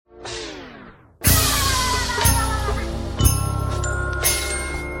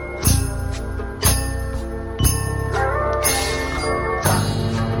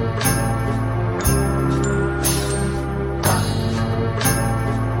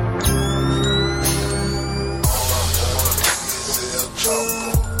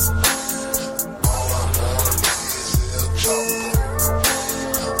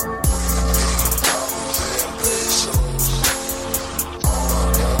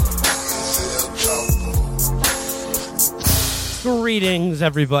Greetings,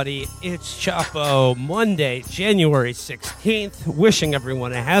 everybody. It's Chapo, Monday, January 16th. Wishing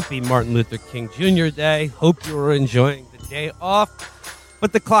everyone a happy Martin Luther King Jr. Day. Hope you are enjoying the day off.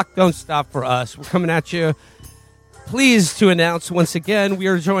 But the clock don't stop for us. We're coming at you. Pleased to announce once again, we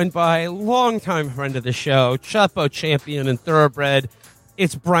are joined by a longtime friend of the show, Chapo champion and thoroughbred.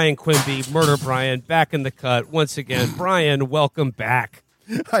 It's Bryan Quinby, Murder Bryan, back in the cut. Once again, Bryan, welcome back.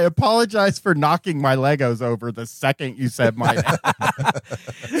 I apologize for knocking my Legos over the second you said my name.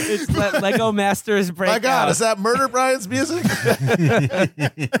 It's Lego Masters break. My God, out. is that Murder Bryan's music?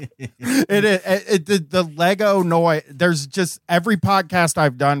 It is the Lego noise. There's just every podcast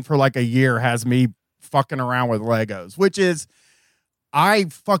I've done for like a year has me fucking around with Legos, which is I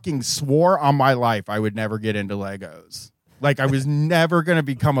fucking swore on my life I would never get into Legos. Like I was never going to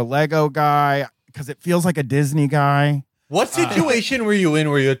become a Lego guy because it feels like a Disney guy. What situation were you in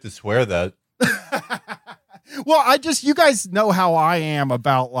where you had to swear that? Well, you guys know how I am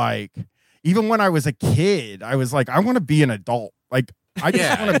about like, even when I was a kid, I was like, I want to be an adult. Like, I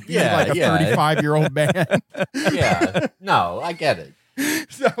just want to be like a 35-year-old man. Yeah, no, I get it.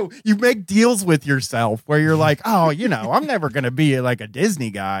 So you make deals with yourself where you're like, oh, I'm never going to be like a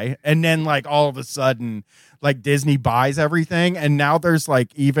Disney guy. And then like all of a sudden, like Disney buys everything. And now there's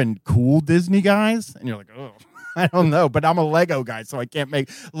like even cool Disney guys. And you're like, oh. I don't know, but I'm a Lego guy, so I can't make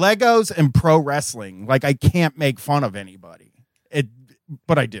Legos and pro wrestling. Like I can't make fun of anybody.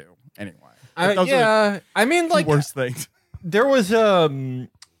 But I do anyway. I mean, like worst things. There was in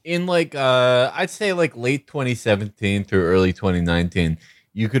like I'd say like late 2017 through early 2019,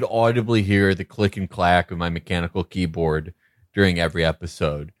 you could audibly hear the click and clack of my mechanical keyboard during every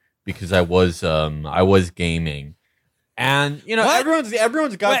episode because I was gaming, and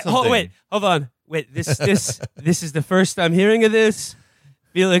everyone's got something. Hold on. Wait, this is the first I'm hearing of this.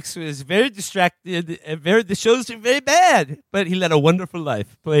 Felix was very distracted. The shows are very bad, but he led a wonderful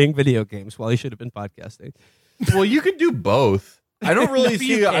life playing video games while he should have been podcasting. Well, you can do both. I don't really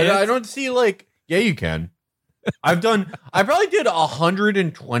see. I don't see like. Yeah, you can. I probably did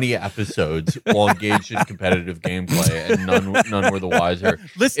 120 episodes while engaged in competitive gameplay, and none were the wiser.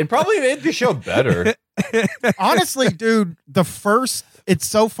 Listen, it probably made the show better. Honestly, dude, it's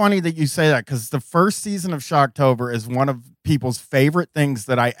so funny that you say that because the first season of Shocktober is one of people's favorite things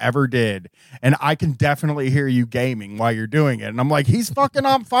that I ever did. And I can definitely hear you gaming while you're doing it. And I'm like, he's fucking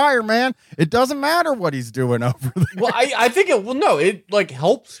on fire, man. It doesn't matter what he's doing over there. Well, I think it like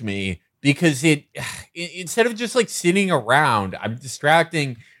helps me because it instead of just like sitting around, I'm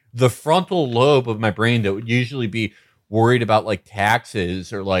distracting the frontal lobe of my brain that would usually be worried about like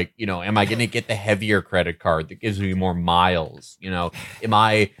taxes or like, am I going to get the heavier credit card that gives me more miles? Did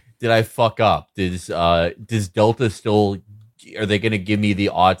I fuck up? Does Delta still, are they going to give me the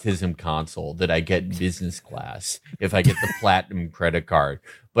autism console that I get in business class if I get the platinum credit card?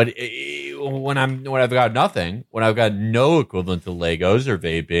 But when I've got nothing, when I've got no equivalent to Legos or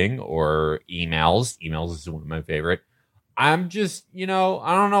vaping or emails is one of my favorite. I'm just, I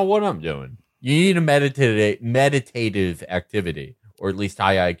don't know what I'm doing. You need a meditative activity, or at least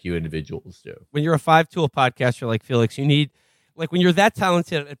high IQ individuals do. When you're a 5-tool podcaster like Felix, you need, like when you're that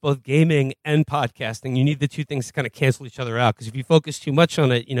talented at both gaming and podcasting, you need the two things to kind of cancel each other out. Because if you focus too much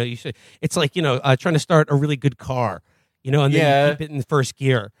on it, you should. It's like trying to start a really good car, and then you keep it in first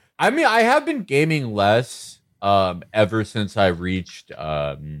gear. I mean, I have been gaming less ever since I reached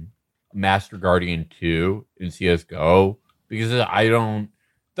Master Guardian 2 in CS:GO because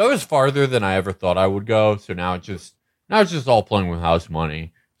that was farther than I ever thought I would go. So now it's just all playing with house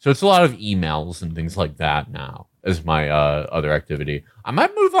money. So it's a lot of emails and things like that now as my other activity. I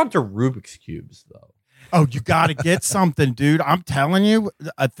might move on to Rubik's Cubes though. Oh, you got to get something, dude. I'm telling you,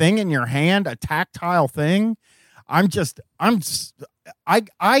 a thing in your hand, a tactile thing. Like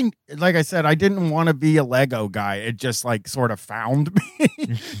I said, I didn't want to be a Lego guy. It just like sort of found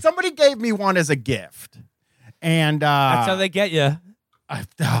me. Somebody gave me one as a gift. And that's how they get you.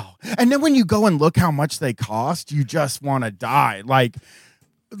 And then when you go and look how much they cost, you just want to die. Like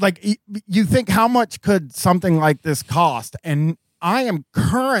you think, how much could something like this cost? And I am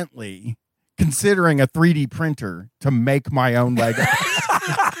currently considering a 3D printer to make my own Lego.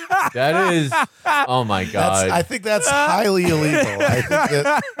 That is, oh my God. I think that's highly illegal.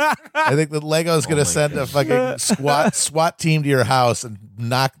 I think that Lego is going to send a fucking SWAT team to your house and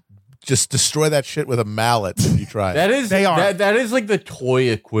just destroy that shit with a mallet if you try. That is like the toy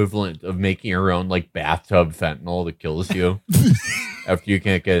equivalent of making your own like bathtub fentanyl that kills you after you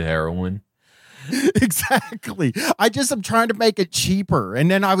can't get heroin. Exactly. I just am trying to make it cheaper.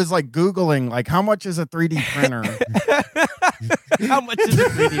 And then I was like Googling, like, how much is a 3D printer? How much is a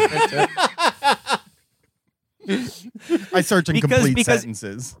 3D printer? I search in complete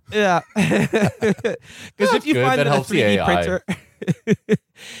sentences. Yeah. Because if you find that a 3D printer,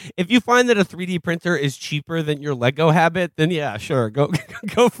 if you find that a 3D printer is cheaper than your Lego habit, then yeah, sure, go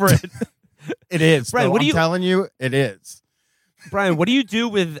for it. It is. Bryan, I'm telling you, it is. Bryan, what do you do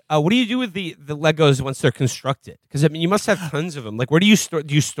with the Legos once they're constructed? Because I mean, you must have tons of them. Like, where do you store?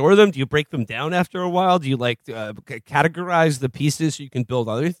 Do you store them? Do you break them down after a while? Do you categorize the pieces so you can build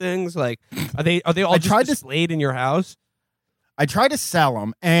other things? Like, are they all just displayed in your house? I try to sell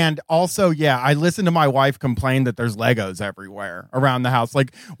them, and also, yeah, I listen to my wife complain that there's Legos everywhere around the house.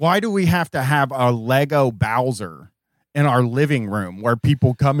 Like, why do we have to have a Lego Bowser in our living room where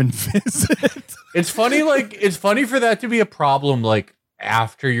people come and visit? It's funny for that to be a problem, like,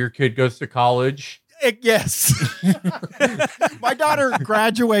 after your kid goes to college. Yes. My daughter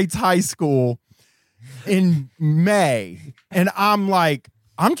graduates high school in May, and I'm like,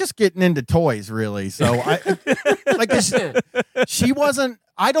 I'm just getting into toys, really. So she wasn't,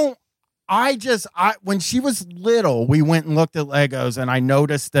 when she was little, we went and looked at Legos, and I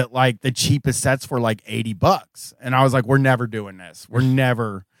noticed that like the cheapest sets were like $80. And I was like, we're never doing this. We're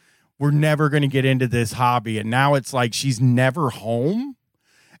never going to get into this hobby. And now it's like, she's never home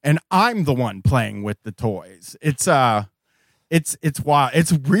and I'm the one playing with the toys. It's wild. It's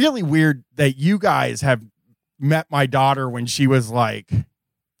really weird that you guys have met my daughter when she was like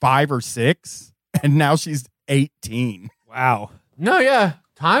 5 or 6 and now she's 18. Wow. No, yeah.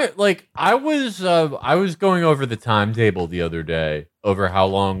 Time, like I was going over the timetable the other day over how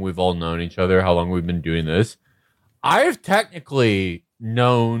long we've all known each other, how long we've been doing this. I've technically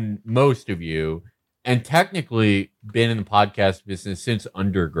known most of you and technically been in the podcast business since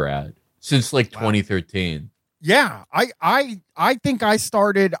undergrad, since like 2013. Yeah, I think I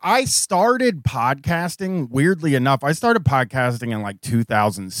started podcasting, weirdly enough. I started podcasting in like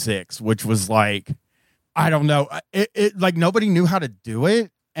 2006, which was like, I don't know. It like nobody knew how to do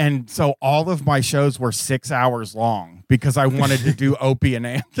it. And so all of my shows were 6 hours long because I wanted to do Opie and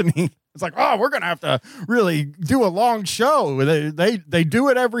Anthony. It's like, oh, we're going to have to really do a long show. They do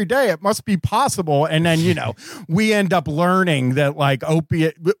it every day. It must be possible. And then, we end up learning that like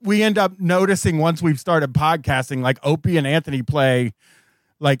we end up noticing once we've started podcasting, like Opie and Anthony play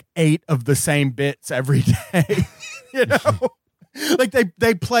like 8 of the same bits every day, like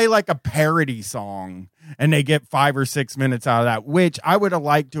they play like a parody song and they get 5 or 6 minutes out of that, which I would have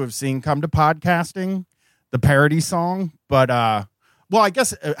liked to have seen come to podcasting, the parody song. But, well, I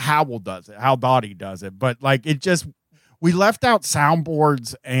guess Howell does it. Hal Dottie does it. But like we left out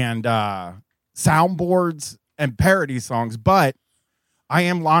soundboards and parody songs, but I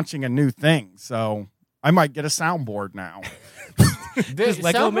am launching a new thing. So I might get a soundboard now. Does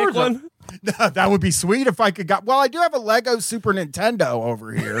Lego make one? No, that would be sweet if I could well, I do have a Lego Super Nintendo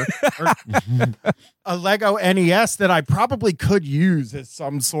over here. A Lego NES that I probably could use as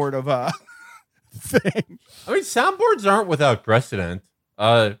some sort of a thing. I mean, soundboards aren't without precedent.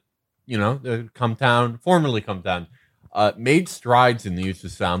 The formerly Cumtown, made strides in the use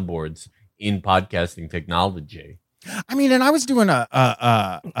of soundboards in podcasting technology. I mean, and I was doing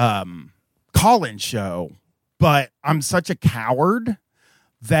a call-in show, but I'm such a coward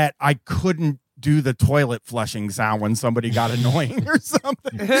that I couldn't do the toilet flushing sound when somebody got annoying or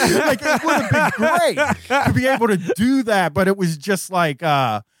something. Like, it would have been great to be able to do that, but it was just like,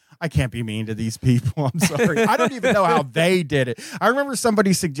 I can't be mean to these people. I'm sorry. I don't even know how they did it. I remember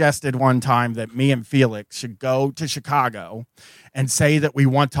somebody suggested one time that me and Felix should go to Chicago and say that we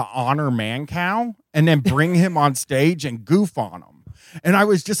want to honor Mancow and then bring him on stage and goof on him. And I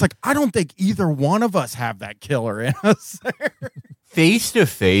was just like, I don't think either one of us have that killer in us there. Face to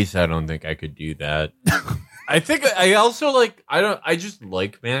face, I don't think I could do that. I think I also I just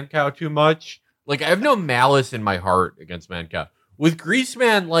like Mancow too much. Like, I have no malice in my heart against Mancow. With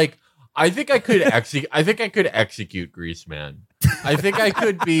Greaseman, like, I think I could execute Greaseman. I think I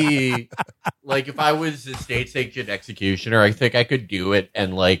could be like, if I was a state-sanctioned executioner, I think I could do it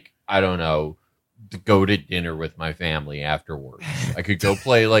and, like, I don't know, go to dinner with my family afterwards. I could go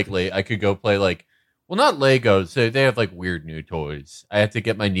play well, not Legos. So they have like weird new toys. I had to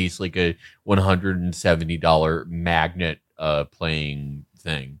get my niece like a $170 magnet playing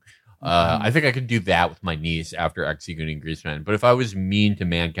thing. I think I could do that with my niece after executing Greaseman. But if I was mean to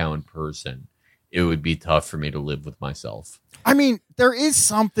Mancow in person, it would be tough for me to live with myself. I mean, there is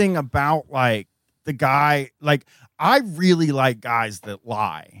something about like the guy, like, I really like guys that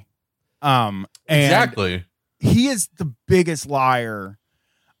lie. And exactly. He is the biggest liar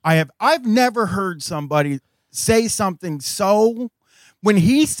I've never heard somebody say something so, when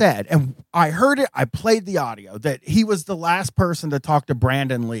he said, and I heard it, I played the audio, that he was the last person to talk to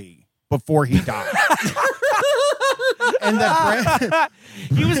Brandon Lee before he died. and that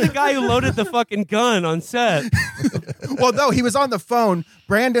He was the guy who loaded the fucking gun on set. well, no, he was on the phone.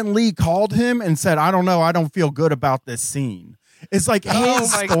 Brandon Lee called him and said, "I don't know. I don't feel good about this scene." It's like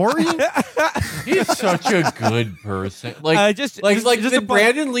his story. He's such a good person. Like, just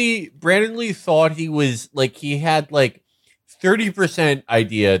Brandon Lee thought he was like he had like 30%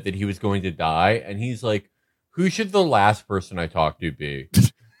 idea that he was going to die, and he's like, "Who should the last person I talk to be?"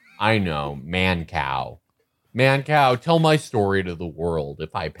 I know, man cow. Tell my story to the world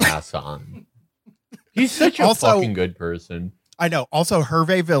if I pass on. He's such a fucking good person. I know. Also,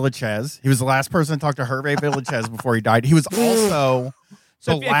 Hervé Villachez. He was the last person to talk to Hervé Villachez before he died. He was also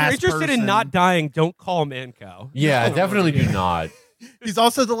so the if last you're interested in not dying, don't call Mancow. Yeah, definitely do not. He's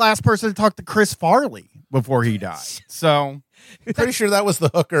also the last person to talk to Chris Farley before he died. So Pretty sure that was the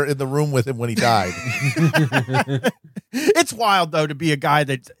hooker in the room with him when he died. it's wild though to be a guy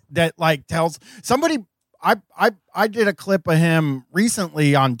that like tells somebody. I did a clip of him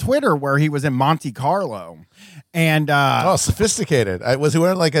recently on Twitter where he was in Monte Carlo, and sophisticated. Was he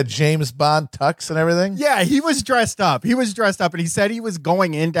wearing like a James Bond tux and everything? Yeah, he was dressed up. And he said he was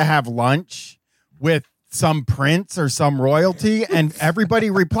going in to have lunch with some prince or some royalty, and everybody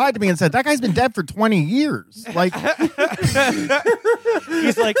replied to me and said that guy's been dead for 20 years. Like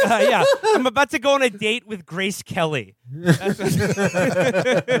he's like, yeah, I'm about to go on a date with Grace Kelly.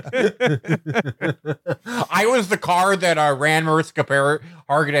 I was the car that ran Mariska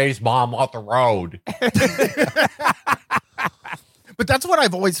Hargitay's mom off the road. But that's what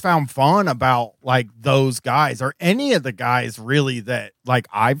I've always found fun about like those guys or any of the guys really that like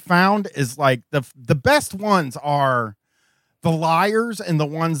I've found is like the best ones are the liars and the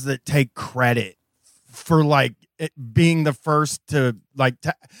ones that take credit for like it being the first to like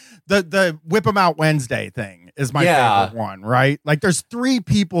the whip 'em out Wednesday thing is my favorite one, right? Like there's 3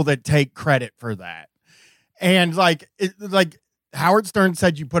 people that take credit for that. And like Howard Stern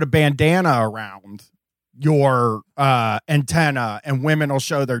said you put a bandana around your antenna and women will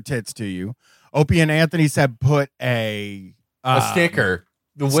show their tits to you. Opie and Anthony said put a sticker,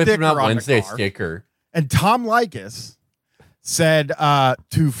 the Whipping Up Wednesday sticker. And Tom Likas said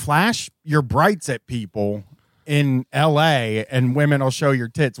to flash your brights at people in LA and women will show your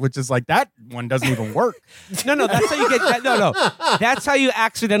tits, which is like that one doesn't even work. No, that's how you get that. No. That's how you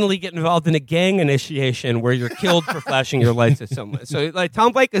accidentally get involved in a gang initiation where you're killed for flashing your lights at someone. So like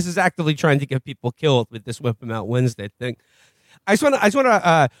Tom Likas is actively trying to get people killed with this Whip 'em Out Wednesday thing. I just want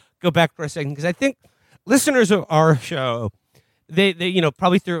to go back for a second because I think listeners of our show, they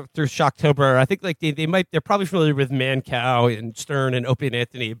probably through Shocktober, I think like they're probably familiar with Mancow and Stern and Opie and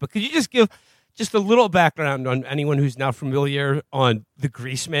Anthony. But could you just give just a little background on anyone who's not familiar on the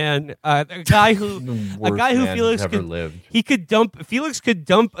Greaseman, a guy who Felix could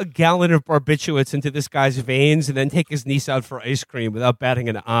dump a gallon of barbiturates into this guy's veins and then take his niece out for ice cream without batting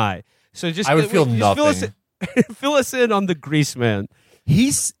an eye. So I would feel nothing. Fill us in on the Greaseman.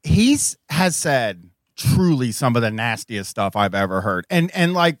 He's has said truly some of the nastiest stuff I've ever heard.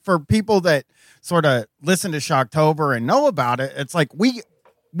 And like for people that sort of listen to Shocktober and know about it, it's like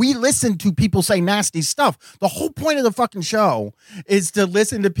we listen to people say nasty stuff. The whole point of the fucking show is to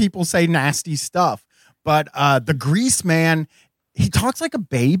listen to people say nasty stuff. But the Greaseman, he talks like a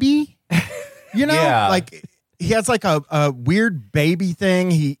baby, like he has like a weird baby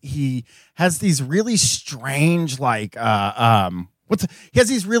thing. He has these really strange like he has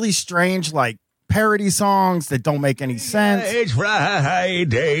these really strange like parody songs that don't make any sense. It's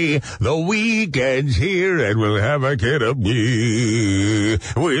Friday, the weekend's here, and we'll have a get up. We'll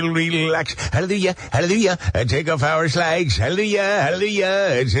relax, hallelujah, hallelujah, and take off our slacks, hallelujah,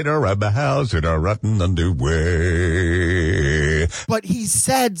 hallelujah, and sit around the house in our rotten underwear. But he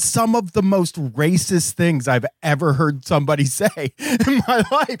said some of the most racist things I've ever heard somebody say in my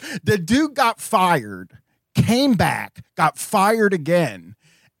life. The dude got fired, came back, got fired again.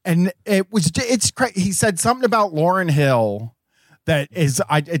 And it's crazy. He said something about Lauryn Hill that is,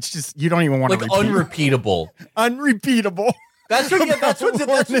 it's just, you don't even want to like unrepeatable. Unrepeatable. That's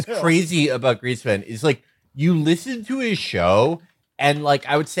what's crazy about Greaseman is like you listen to his show and like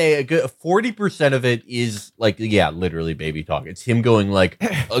I would say a good 40% of it is like, literally baby talk. It's him going like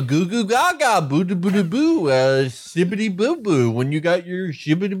a goo goo gaga, boo doo boo doo boo, shibbity boo boo when you got your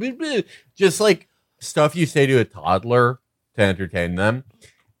shibbity boo boo. Just like stuff you say to a toddler to entertain them.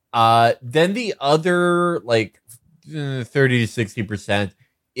 Then the other like 30 to 60%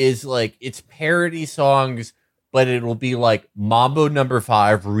 is like it's parody songs, but it'll be like Mambo Number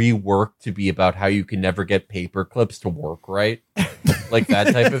 5 reworked to be about how you can never get paper clips to work right, like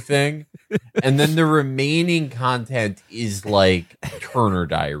that type of thing. And then the remaining content is like Turner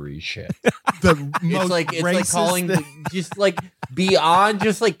Diary shit. the It's most like racist calling thing. just like beyond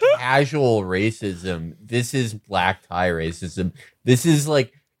just like casual racism. This is black tie racism. This is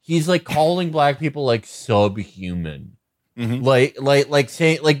like he's like calling black people like subhuman, like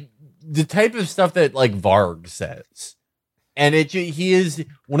saying like the type of stuff that like Varg says, and he is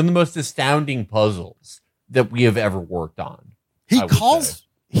one of the most astounding puzzles that we have ever worked on. He calls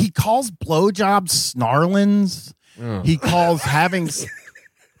blowjobs snarlins. He calls having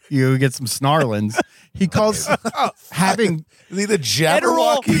you get some snarlins. He calls having Is he the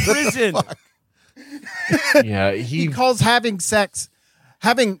Federal Jabberwocky? prison. Yeah, he calls having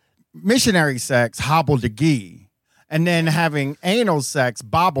missionary sex hobble-de-gee, and then having anal sex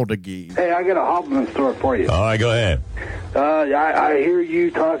bobble-de-gee. Hey, I got a Hoffman story for you. All right, go ahead. I hear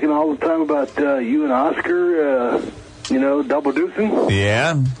you talking all the time about you and Oscar, double deucing.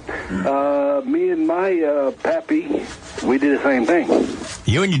 Yeah? Me and my pappy, we did the same thing.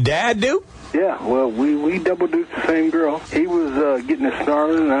 You and your dad do? Yeah, well, we double deuced the same girl. He was getting a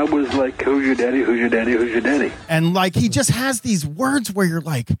snarling, and I was like, who's your daddy, who's your daddy, who's your daddy? And like he just has these words where you're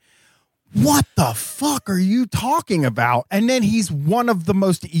like, what the fuck are you talking about? And then he's one of the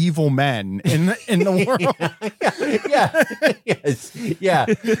most evil men in the world. Yes. Yeah.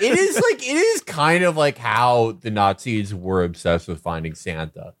 It is kind of like how the Nazis were obsessed with finding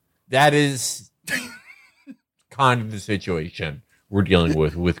Santa. That is kind of the situation we're dealing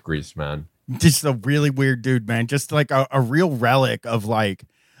with Greaseman. Just a really weird dude, man. Just like a real relic of like,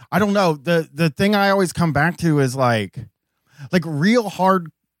 I don't know. The thing I always come back to is like real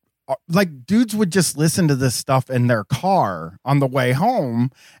hard, like dudes would just listen to this stuff in their car on the way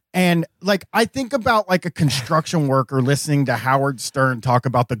home. And like, I think about like a construction worker listening to Howard Stern talk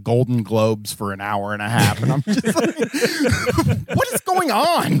about the Golden Globes for an hour and a half. And I'm just like, what is going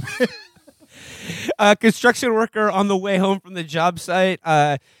on? Construction worker on the way home from the job site.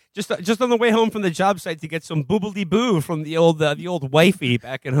 Just on the way home from the job site to get some boobly boo from the old wifey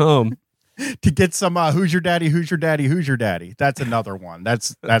back at home. To get some who's your daddy, who's your daddy, who's your daddy. That's another one.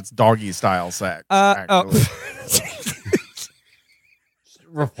 That's doggy style sex. Actually.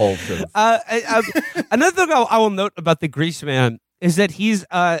 Repulsive. Another thing I will note about the Greaseman is that he's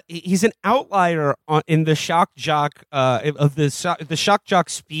an outlier in the shock jock of the shock jock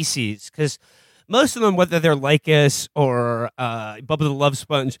species, because most of them, whether they're Lycus or Bubba the Love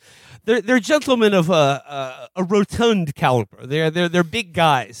Sponge, they're gentlemen of a rotund caliber. They're big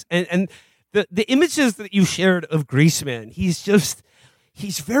guys, and the images that you shared of Greaseman,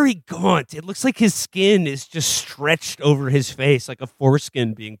 he's very gaunt. It looks like his skin is just stretched over his face, like a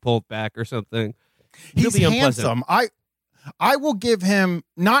foreskin being pulled back or something. He's Really unpleasant. handsome. I will give him,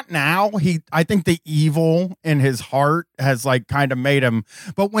 not now. I think the evil in his heart has like kind of made him,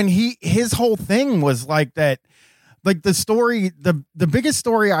 but when his whole thing was like that, like the story, the biggest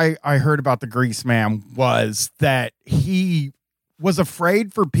story I heard about the Greaseman was that he was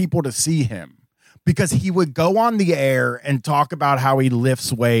afraid for people to see him because he would go on the air and talk about how he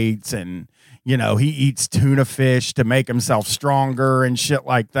lifts weights and, he eats tuna fish to make himself stronger and shit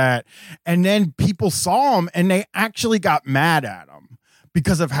like that. And then people saw him and they actually got mad at him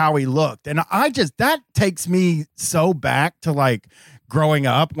because of how he looked. And that takes me so back to like growing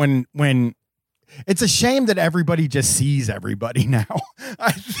up when it's a shame that everybody just sees everybody now.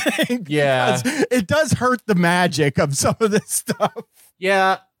 I think. Yeah. It does hurt the magic of some of this stuff.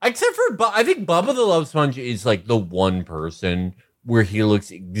 Yeah. Except for, I think Bubba the Love Sponge is like the one person where he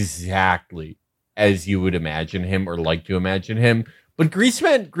looks exactly as you would imagine him or like to imagine him. But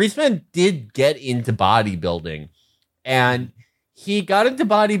Greaseman did get into bodybuilding, and he got into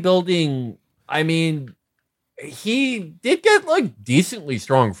bodybuilding. I mean, he did get like decently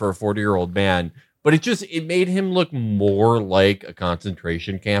strong for a 40-year-old man, but it made him look more like a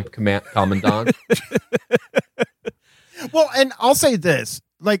concentration camp commandant. Well, and I'll say this,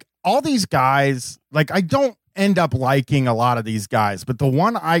 like all these guys, like I don't end up liking a lot of these guys, but the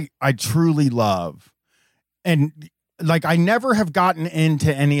one I truly love, and like I never have gotten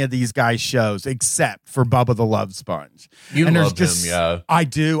into any of these guys' shows except for Bubba the Love Sponge. You and love him, yeah. I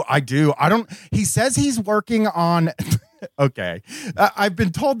do. He says he's working on okay. I've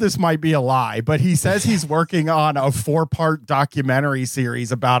been told this might be a lie, but he says he's working on a 4-part documentary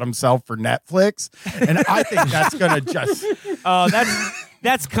series about himself for Netflix. And I think that's going to just...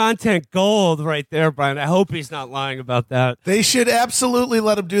 That's content gold right there, Brian. I hope he's not lying about that. They should absolutely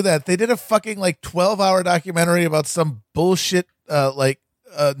let him do that. They did a fucking like 12-hour documentary about some bullshit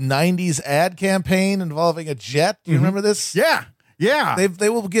 90s ad campaign involving a jet. Do you remember this? Yeah. They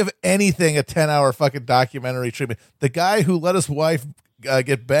will give anything a 10-hour fucking documentary treatment. The guy who let his wife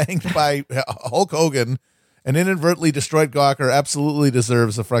get banged by Hulk Hogan And inadvertently destroyed Gawker absolutely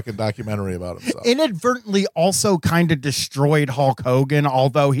deserves a fucking documentary about himself. Inadvertently also kind of destroyed Hulk Hogan,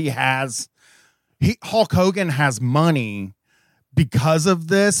 although Hulk Hogan has money because of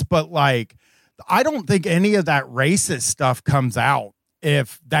this, but like I don't think any of that racist stuff comes out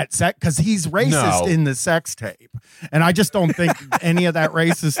if that because he's racist in the sex tape, and I just don't think any of that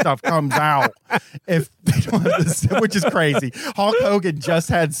racist stuff comes out if they don't have this, which is crazy. Hulk Hogan just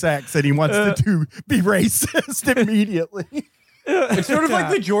had sex and he wants to be racist immediately. It's sort of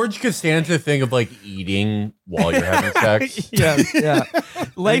like the George Costanza thing of like eating while you're having sex. Yeah.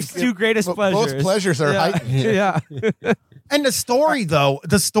 Life's two greatest pleasures. Both pleasures are heightened. Yeah. And the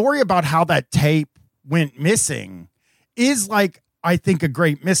story about how that tape went missing is like, I think, a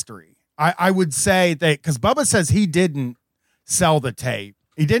great mystery. I would say that because Bubba says he didn't sell the tape.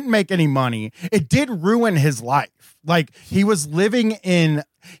 He didn't make any money. It did ruin his life. Like he used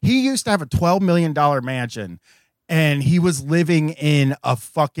to have a $12 million mansion and he was living in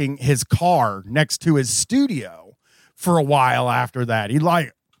his car next to his studio for a while after that. He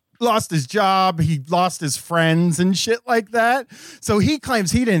lost his job. He lost his friends and shit like that. So he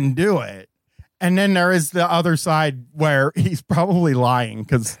claims he didn't do it. And then there is the other side where he's probably lying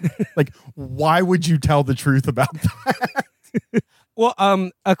because, like, why would you tell the truth about that? Well,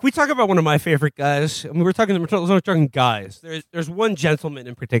 can we talk about one of my favorite guys? I mean, we're talking guys. There's one gentleman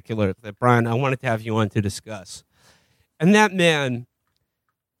in particular that, Brian, I wanted to have you on to discuss. And that man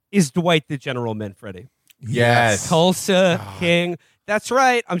is Dwight the General Manfredi. Yes. Tulsa King. That's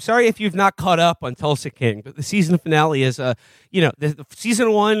right. I'm sorry if you've not caught up on Tulsa King, but the season finale is, the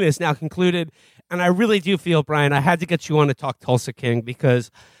season 1 is now concluded. And I really do feel, Brian, I had to get you on to talk Tulsa King because,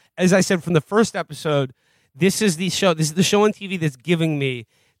 as I said from the first episode, this is the show on TV that's giving me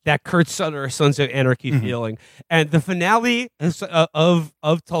that Kurt Sutter Sons of Anarchy feeling. And the finale of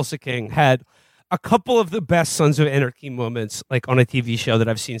Tulsa King had a couple of the best Sons of Anarchy moments, like on a TV show that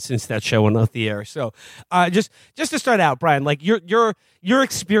I've seen since that show went off the air. So, just to start out, Brian, like your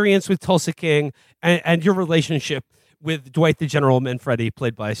experience with Tulsa King and your relationship with Dwight the General Manfredi,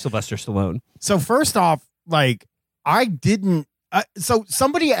 played by Sylvester Stallone. So first off, like I didn't. So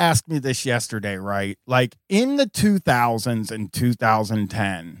somebody asked me this yesterday, right? Like in the 2000s and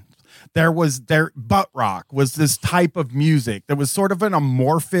 2010. Butt rock was this type of music that was sort of an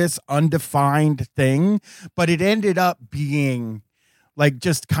amorphous, undefined thing, but it ended up being like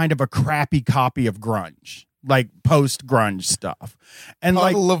just kind of a crappy copy of grunge, like post grunge stuff. And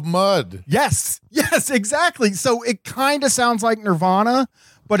Puddle of Mud. Yes, exactly. So it kind of sounds like Nirvana,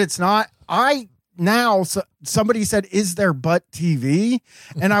 but it's not. Somebody said, "Is there butt TV?"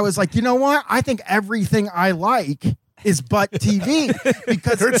 And I was like, you know what? I think everything I like is butt TV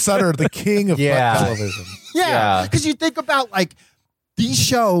because Kurt Sutter, the king of butt television. Yeah, because you think about like these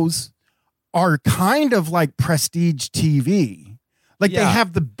shows are kind of like prestige TV. Like they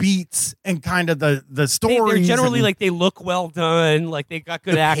have the beats and kind of the stories. They're generally like they look well done, like they got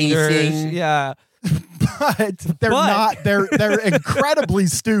good actors. Pacing. Yeah. But they're not. They're incredibly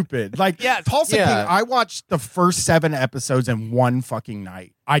stupid. Like Tulsa King, I watched the first 7 episodes in one fucking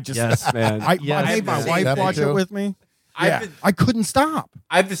night. I made my wife watch it with me. I couldn't stop.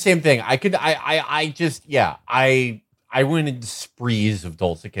 I have the same thing. I went into sprees of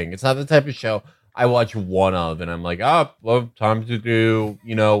Tulsa King. It's not the type of show I watch one of and I'm like, oh, well, time to do,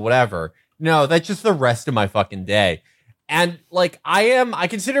 whatever. No, that's just the rest of my fucking day. And like I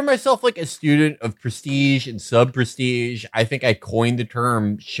consider myself like a student of prestige and sub-prestige. I think I coined the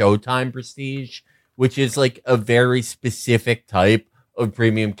term Showtime prestige, which is like a very specific type of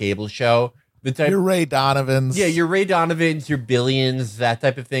premium cable show. Your Ray Donovans. Yeah, your Ray Donovans, your Billions, that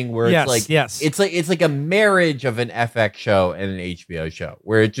type of thing where it's like a marriage of an FX show and an HBO show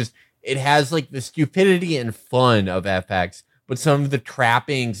where it has like the stupidity and fun of FX, but some of the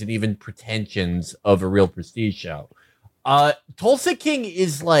trappings and even pretensions of a real prestige show. Tulsa King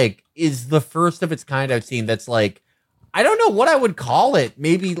is the first of its kind I've seen that's like, I don't know what I would call it.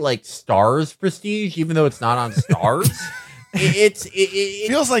 Maybe like Stars prestige, even though it's not on Stars. It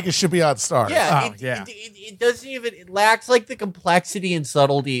feels like it should be on Stars. Yeah, it doesn't even. It lacks like the complexity and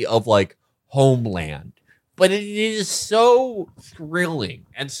subtlety of like Homeland, but it is so thrilling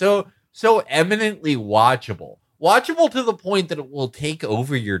and so eminently watchable to the point that it will take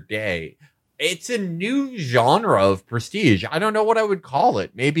over your day. It's a new genre of prestige. I don't know what I would call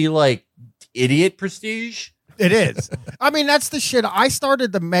it. Maybe like idiot prestige. It is. I mean, that's the shit. I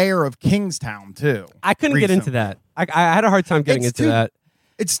started the Mayor of Kingstown too. I couldn't get into that. I had a hard time getting into that.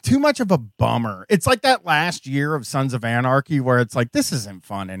 It's too much of a bummer. It's like that last year of Sons of Anarchy where it's like, this isn't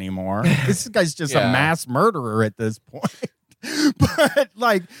fun anymore. This guy's just a mass murderer at this point. But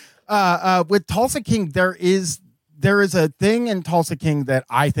like, With Tulsa King, there is a thing in Tulsa King that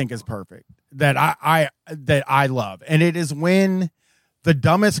I think is perfect, that I love, and it is when the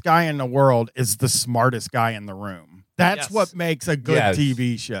dumbest guy in the world is the smartest guy in the room. That's what makes a good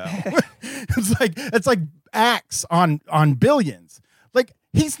TV show. it's like Axe on Billions. Like,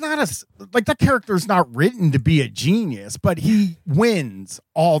 he's not that character's not written to be a genius, but he wins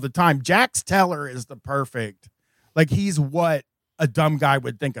all the time. Jax Teller is the perfect, he's what a dumb guy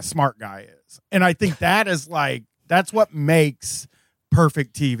would think a smart guy is. And I think that's what makes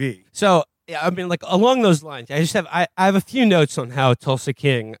perfect TV. So, yeah, I mean, along those lines, I have a few notes on how Tulsa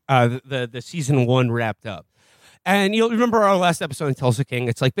King, the season 1 wrapped up. And you'll remember our last episode in Tulsa King.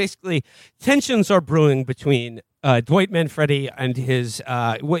 It's basically tensions are brewing between Dwight Manfredi and his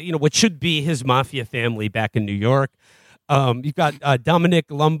what should be his mafia family back in New York. You've got Dominic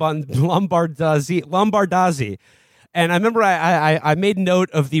Lombardazzi. And I remember I made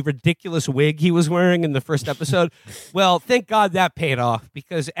note of the ridiculous wig he was wearing in the first episode. Well, thank God that paid off,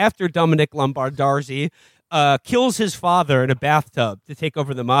 because after Dominic Lombardazzi kills his father in a bathtub to take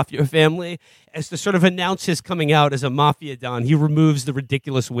over the mafia family, as to sort of announce his coming out as a mafia don, he removes the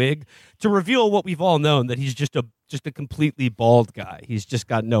ridiculous wig to reveal what we've all known, that he's just a completely bald guy. He's just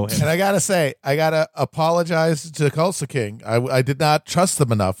got no hair. And I gotta say, I gotta apologize to Tulsa King. I did not trust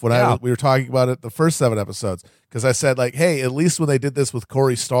them enough when we were talking about it the first 7 episodes, because I said, hey, at least when they did this with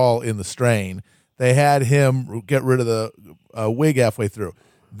Corey Stahl in The Strain, they had him get rid of the wig halfway through.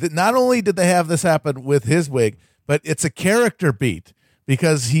 Not only did they have this happen with his wig, but it's a character beat,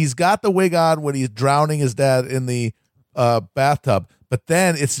 because he's got the wig on when he's drowning his dad in the bathtub, but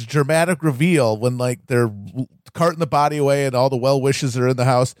then it's a dramatic reveal when they're carting the body away and all the well wishes are in the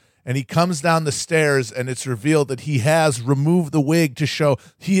house, and he comes down the stairs and it's revealed that he has removed the wig to show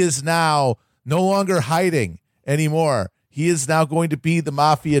he is now no longer hiding anymore. He is now going to be the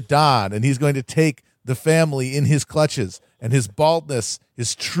mafia don, and he's going to take the family in his clutches, and his baldness,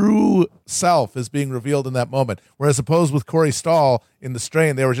 his true self, is being revealed in that moment. Whereas opposed with Corey Stahl in The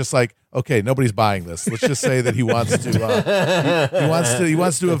Strain, they were just okay, nobody's buying this. Let's just say that he wants to he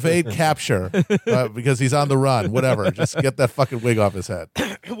wants to evade capture because he's on the run. Whatever, just get that fucking wig off his head.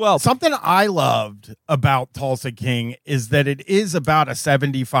 Well, something I loved about Tulsa King is that it is about a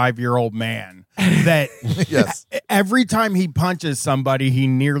 75-year-old man that yes, every time he punches somebody, he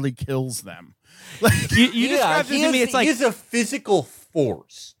nearly kills them. You described it to me. It's he is a physical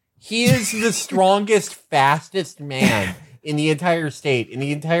force. He is the strongest, fastest man in the entire state, in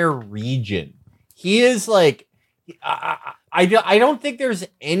the entire region. He is I don't think there's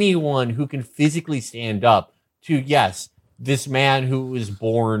anyone who can physically stand up to, this man who was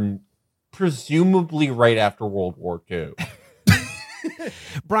born presumably right after World War II.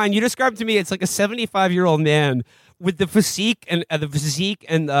 Bryan, you described to me it's like a 75-year-old man with the physique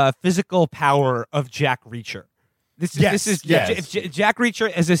and physical power of Jack Reacher. This is Jack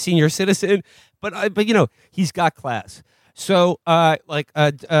Reacher as a senior citizen, but he's got class. So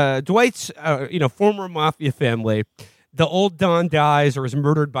Dwight's former mafia family, the old Don dies or is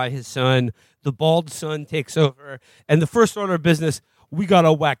murdered by his son. The bald son takes over, and the first order of business, we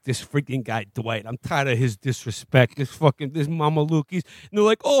gotta whack this freaking guy Dwight. I'm tired of his disrespect, this Mama Lukey's. And they're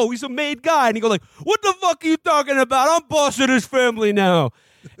like, oh, he's a made guy. And he goes what the fuck are you talking about? I'm boss of this family now.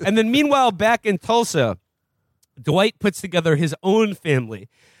 And then meanwhile, back in Tulsa, Dwight puts together his own family,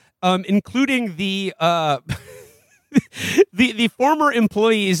 including the the former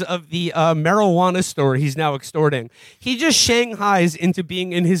employees of the marijuana store he's now extorting. He just shanghais into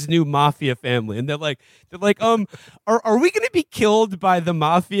being in his new mafia family, and they're like, are we going to be killed by the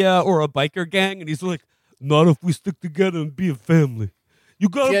mafia or a biker gang? And he's like, not if we stick together and be a family. You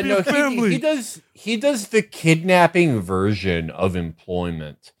gotta be a family. He does the kidnapping version of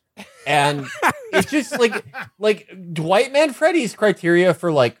employment, and it's just like Dwight Manfredi's criteria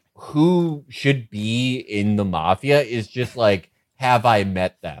for who should be in the mafia is just have I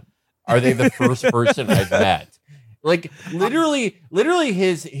met them? Are they the first person I've met? Literally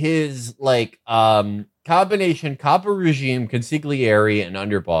his combination Capo Regime, consigliere, and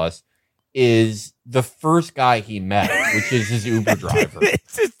underboss is the first guy he met, which is his Uber driver.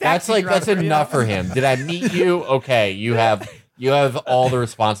 That's enough for him. Did I meet you? Okay, you have all the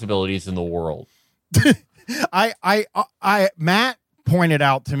responsibilities in the world. Matt pointed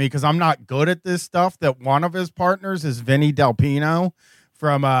out to me, because I'm not good at this stuff, that one of his partners is Vinny Del Pino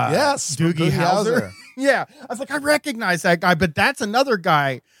from Doogie Howser. Yeah, I was like, I recognize that guy, but that's another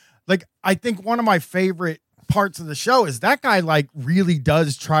guy. I think one of my favorite parts of the show is that guy really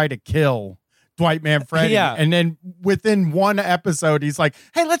does try to kill Dwight Manfredi. Yeah. And then within one episode, he's like,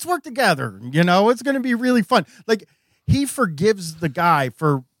 hey, let's work together. It's going to be really fun. He forgives the guy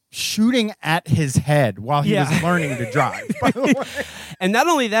for shooting at his head while he was learning to drive. By the way. And not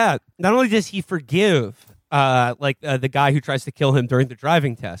only that, not only does he forgive the guy who tries to kill him during the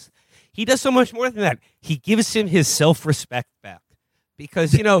driving test, he does so much more than that. He gives him his self-respect back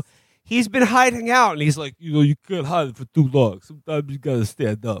because, he's been hiding out and he's like, you can't hide for too long. Sometimes you got to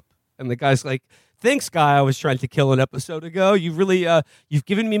stand up. And the guy's like, thanks, guy I was trying to kill an episode ago. You really, you've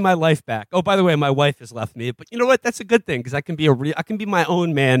given me my life back. Oh, by the way, my wife has left me. But you know what? That's a good thing because I can be my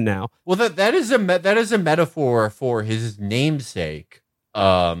own man now. Well, that is a metaphor for his namesake.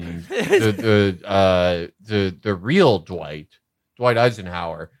 The real Dwight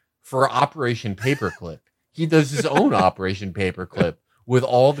Eisenhower, for Operation Paperclip. He does his own Operation Paperclip with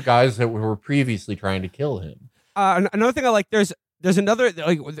all the guys that were previously trying to kill him. Another thing I like, there's another,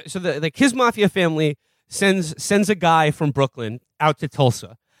 his mafia family sends a guy from Brooklyn out to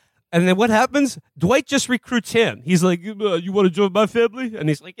Tulsa. And then what happens? Dwight just recruits him. He's like, you want to join my family? And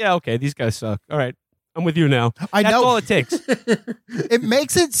he's like, yeah, okay, these guys suck. All right, I'm with you now. That's all it takes. It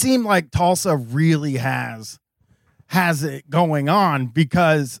makes it seem like Tulsa really has it going on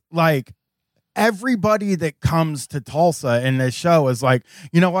because, like, everybody that comes to Tulsa in this show is like,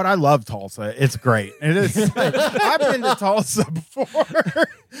 you know what? I love Tulsa. It's great. It is. I've been to Tulsa before.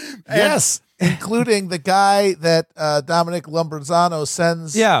 Yes, including the guy that Dominic Lombrzano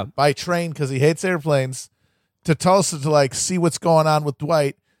sends by train because he hates airplanes to Tulsa to like see what's going on with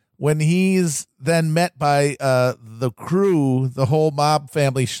Dwight. When he's then met by the crew, the whole mob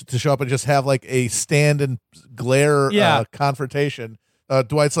family to show up and just have like a stand and glare confrontation.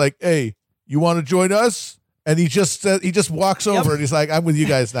 Dwight's like, "Hey, you want to join us?" And he just walks over and he's like, "I'm with you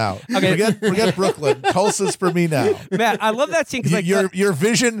guys now. Okay. Forget Brooklyn. Tulsa's for me now." Man, I love that scene because your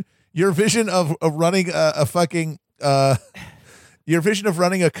vision of running a fucking your vision of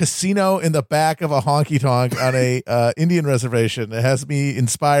running a casino in the back of a honky tonk on a Indian reservation. It has me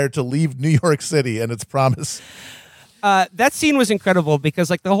inspired to leave New York City and its promise. That scene was incredible because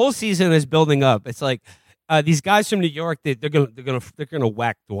like the whole season is building up. It's like these guys from New York, they're gonna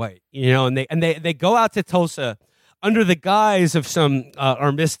whack Dwight, and they go out to Tulsa under the guise of some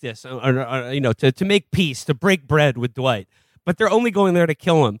armistice, to make peace, to break bread with Dwight, but they're only going there to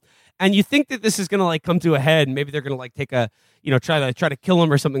kill him. And you think that this is gonna like come to a head, and maybe they're gonna like take a try to kill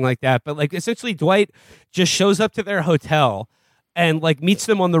him or something like that. But like essentially, Dwight just shows up to their hotel and like meets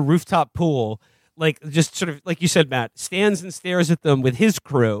them on the rooftop pool, like just sort of like you said, Matt, stands and stares at them with his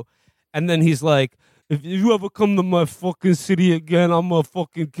crew, and then he's like, "If you ever come to my fucking city again, I'm gonna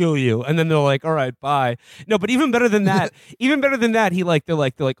fucking kill you." And then they're like, "All right, bye." No, but even better than that, they're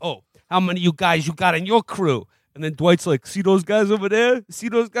like, "Oh, how many of you guys you got in your crew?" And then Dwight's like, "See those guys over there? See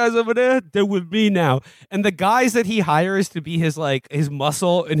those guys over there? They're with me now." And the guys that he hires to be his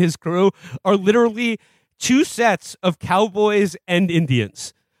muscle and his crew are literally two sets of cowboys and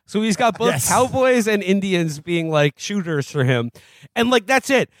Indians. So he's got both cowboys and Indians being like shooters for him. And like, that's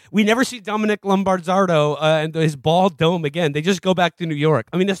it. We never see Dominic Lombrzano and his bald dome again. They just go back to New York.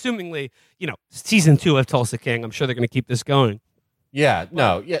 I mean, assumingly, season 2 of Tulsa King, I'm sure they're going to keep this going. Yeah,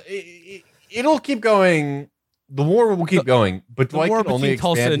 no. Yeah, it'll keep going. The war will keep going, but Dwight can only expand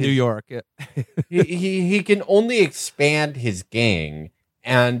Tulsa and New York. Yeah. he can only expand his gang,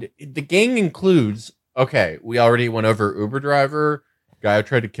 and the gang includes. Okay, we already went over Uber driver, guy who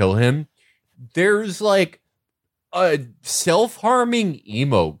tried to kill him. There's like a self-harming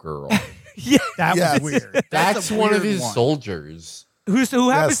emo girl. That was weird. That's one of his soldiers. Who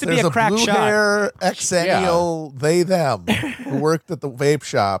happens to be a crack blue shot. Hair, exennial, they them who worked at the vape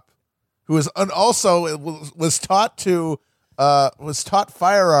shop. Who was also was taught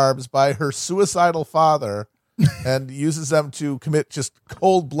firearms by her suicidal father, and uses them to commit just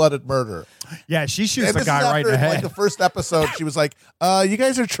cold-blooded murder. Yeah, she shoots the guy right in the head. Like the first episode, she was like, "You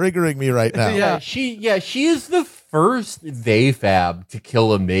guys are triggering me right now." She is the first they-fab to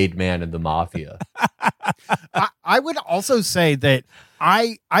kill a made man in the mafia. I would also say that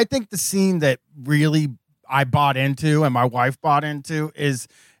I think the scene that really I bought into and my wife bought into is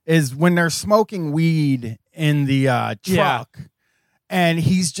when they're smoking weed in the truck and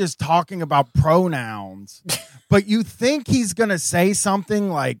he's just talking about pronouns, but you think he's going to say something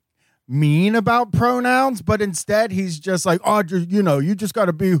like mean about pronouns, but instead he's just like, "Oh, you just got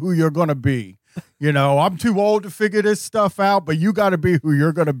to be who you're going to be. I'm too old to figure this stuff out, but you got to be who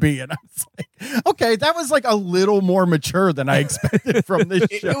you're going to be." And I was like, okay, that was like a little more mature than I expected from this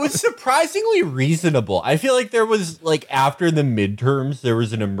show. It was surprisingly reasonable. I feel like there was like after the midterms, there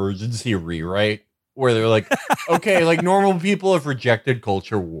was an emergency rewrite where they're like, okay, like normal people have rejected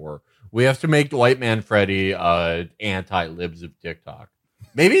culture war. We have to make Dwight Man Freddy anti-libs of TikTok.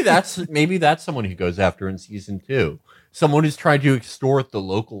 Maybe that's someone who goes after in season 2. Someone who's trying to extort the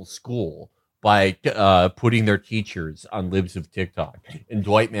local school by putting their teachers on libs of TikTok, and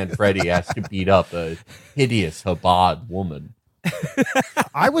Dwight Manfredi has to beat up a hideous Chabad woman.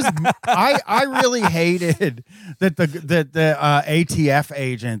 I really hated that the ATF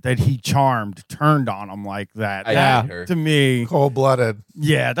agent that he charmed turned on him like that. I hate her. To me, Cold-blooded.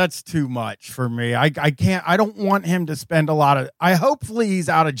 yeah, that's too much for me. I don't want him to spend a lot of. Hopefully he's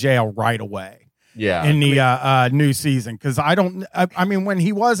out of jail right away. Yeah, In the new season, because I mean, when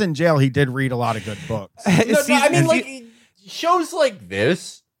he was in jail, he did read a lot of good books. Shows like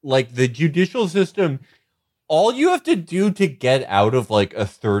this, like the judicial system, all you have to do to get out of like a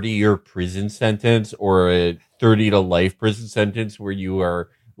 30-year prison sentence or a 30 to life prison sentence where you are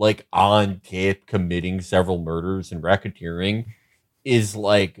like on tape committing several murders and racketeering is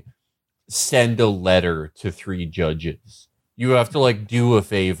like send a letter to 3 judges. You have to like do a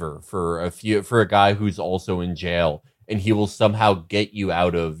favor for a guy who's also in jail, and he will somehow get you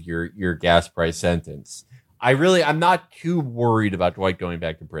out of your gas price sentence. I'm not too worried about Dwight going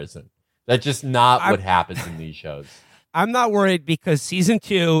back to prison. That's just not what happens in these shows. I'm not worried because season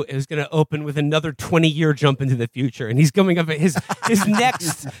 2 is going to open with another 20-year jump into the future, and he's coming up at his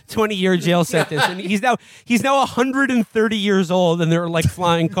next 20-year jail sentence, and he's now 130 years old, and they're like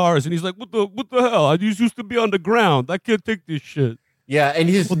flying cars, and he's like, what the hell? I used to be on the ground. I can't take this shit. Yeah, and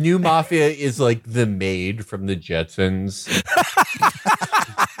his new mafia is like the maid from the Jetsons.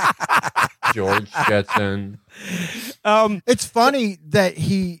 George Jetson. It's funny that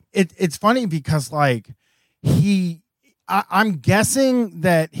it's funny because like I'm guessing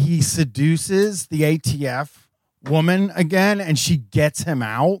that he seduces the ATF woman again and she gets him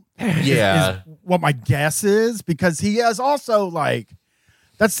out. Yeah. Is what my guess is, because he has also like,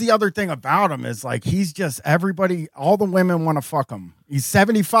 that's the other thing about him is like, he's just all the women want to fuck him. He's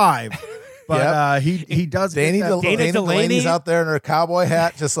 75, but he does. Dana Delaney's out there in her cowboy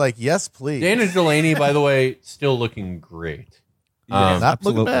hat, just like, yes, please. Dana Delaney, by the way, still looking great. Not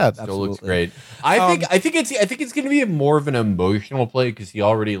looking bad. Still looks great. I think it's going to be more of an emotional play because he's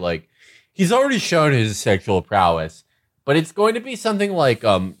already shown his sexual prowess, but it's going to be something like,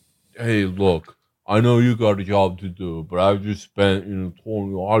 hey, look, I know you got a job to do, but I've just spent,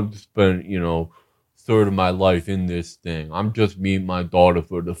 third of my life in this thing. I'm just meeting my daughter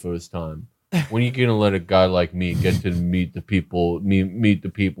for the first time. When are you going to let a guy like me get to meet the people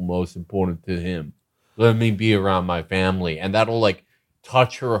most important to him? Let me be around my family, and that'll like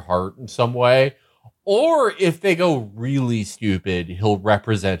touch her heart in some way. Or if they go really stupid, he'll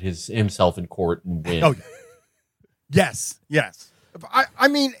represent himself in court and win. Oh, yes. I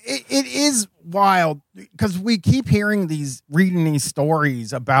mean, it is wild because we keep reading these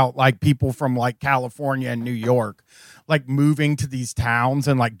stories about like people from like California and New York, like moving to these towns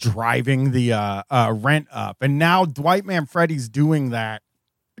and like driving the rent up. And now Dwight Manfredi's doing that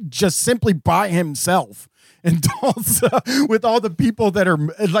just simply by himself in Tulsa with all the people that are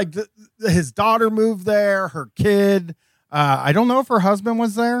like his daughter moved there, her kid. I don't know if her husband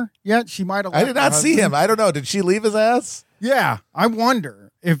was there yet. She might have. I did not see him. I don't know. Did she leave his ass? Yeah, I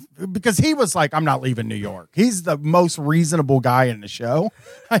wonder because he was like, I'm not leaving New York. He's the most reasonable guy in the show.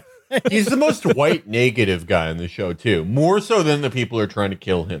 He's the most white negative guy in the show too, more so than the people who are trying to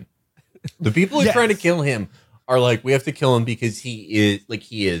kill him. The people who are trying to kill him are like, we have to kill him because he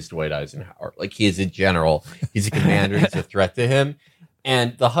is Dwight Eisenhower. Like, he is a general. He's a commander. He's a threat to him.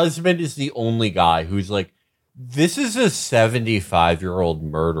 And the husband is the only guy who's like, this is a 75-year-old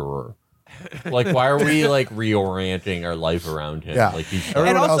murderer. Like, why are we like reorienting our life around him? Yeah. Like, he's Everyone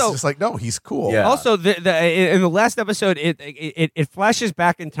And also- else is just like, no, he's cool. Yeah. Also, in the last episode, it flashes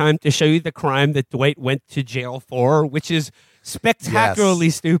back in time to show you the crime that Dwight went to jail for, which is spectacularly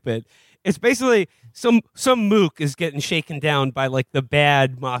stupid. It's basically some mook is getting shaken down by like the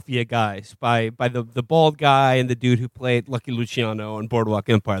bad mafia guys, by the bald guy and the dude who played Lucky Luciano on Boardwalk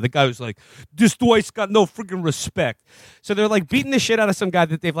Empire. The guy who's like, this Dwight's got no freaking respect. So they're like beating the shit out of some guy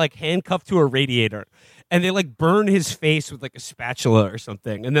that they've like handcuffed to a radiator, and they like burn his face with like a spatula or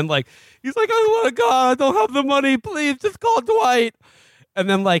something. And then like he's like, I want to go, I don't have the money, please just call Dwight. And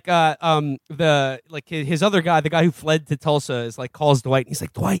then like his other guy, the guy who fled to Tulsa, is like calls Dwight, and he's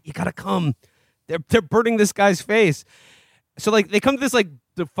like, Dwight, you gotta come. They're burning this guy's face. So like they come to this like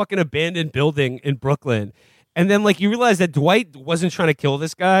the fucking abandoned building in Brooklyn, And then, like, you realize that Dwight wasn't trying to kill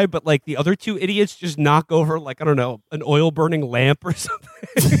this guy, but, like, the other two idiots just knock over, like, I don't know, an oil-burning lamp or something.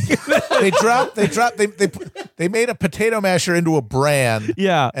 They made a potato masher into a brand.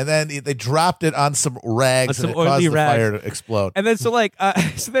 Yeah. And then they dropped it on some rags On some and it caused the rags. fire to explode. And then, so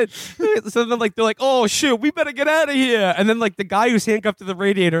then, like, they're like, oh, shoot, we better get out of here. And then, like, the guy who's handcuffed to the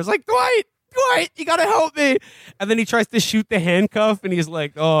radiator is like, Dwight, you gotta help me. And then he tries to shoot the handcuff, and he's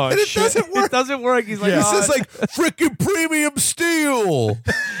like, oh, And it shit. doesn't work. It doesn't work. He's like, This oh. is like freaking premium steel.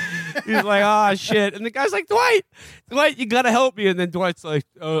 He's like, oh, shit. And the guy's like, Dwight, you gotta help me. And then Dwight's like,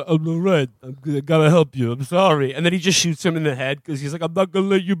 I'm all right. I gotta help you. I'm sorry. And then he just shoots him in the head because he's like, I'm not gonna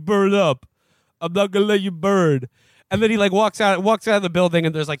let you burn up. I'm not gonna let you burn. And then he like walks out of the building,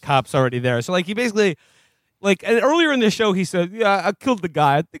 and there's like cops already there. So like he basically. Like, and earlier in the show, he said, yeah, I killed the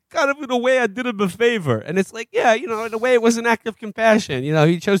guy. I think kind of in a way I did him a favor. And it's like, yeah, you know, in a way it was an act of compassion. You know,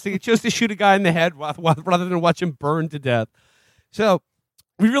 he chose to shoot a guy in the head rather than watch him burn to death. So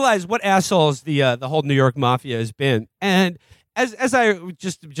we realize what assholes the whole New York mafia has been. And as I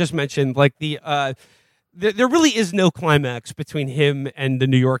just mentioned, like there really is no climax between him and the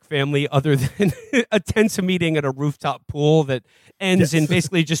New York family other than a tense meeting at a rooftop pool that ends in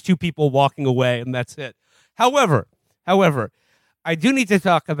basically just two people walking away, and that's it. However, I do need to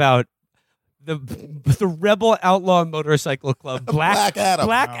talk about the Rebel Outlaw Motorcycle Club, Black Adam.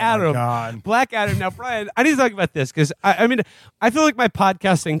 Black Oh, my Adam. God. Black Adam. Now, Bryan, I need to talk about this because I mean, I feel like my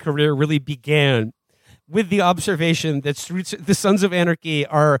podcasting career really began with the observation that the Sons of Anarchy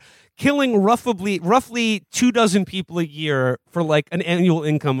are killing roughly 24 people a year for like an annual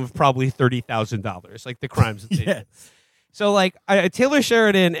income of probably $30,000, like the crimes that they do. So, like, Taylor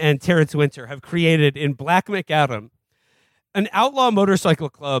Sheridan and Terrence Winter have created in Black McAdam an outlaw motorcycle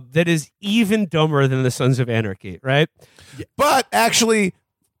club that is even dumber than the Sons of Anarchy, right? But actually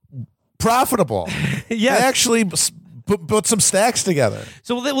profitable. Yes. They actually put some stacks together.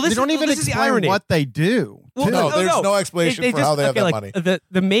 So, well, They don't even this is the explain irony. what they do. Well, No, there's no explanation for how they have that like, money.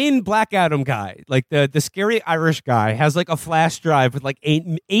 The main Black Adam guy, like the scary Irish guy, has like a flash drive with like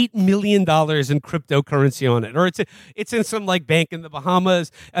 $8 million in cryptocurrency on it, or it's in some like bank in the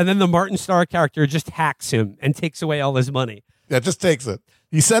Bahamas, and then the Martin Starr character just hacks him and takes away all his money. Yeah, just takes it.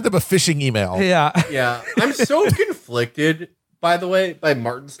 He sent him a phishing email. Yeah, Yeah, I'm so conflicted, by the way, by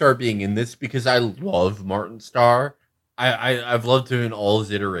Martin Starr being in this because I love Martin Starr. I've loved him in all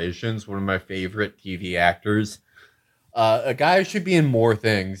his iterations. One of my favorite TV actors. A guy who should be in more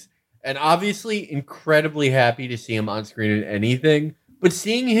things. And obviously incredibly happy to see him on screen in anything. But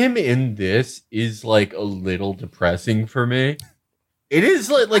seeing him in this is like a little depressing for me. It is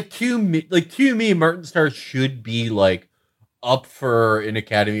like to me, Martin Starr should be like up for an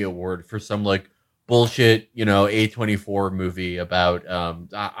Academy Award for some like bullshit, you know, A24 movie about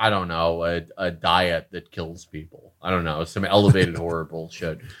I don't know, a diet that kills people. I don't know, some elevated horror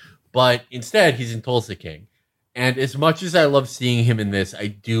bullshit. But instead, he's in Tulsa King. And as much as I love seeing him in this, I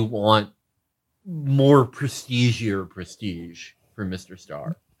do want more prestige for Mr.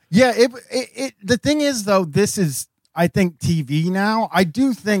 Starr. Yeah, the thing is though, this is I think TV now. I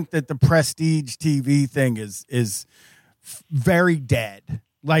do think that the prestige TV thing is very dead.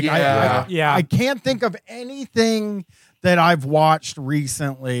 Like I can't think of anything that I've watched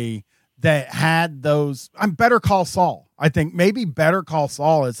recently that had those. I'm Better Call Saul. I think maybe Better Call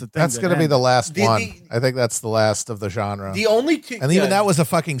Saul is the thing. That's going to be the last one. I think that's the last of the genre. The only two, and even that was a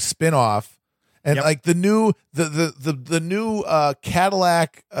fucking spin-off. And like the new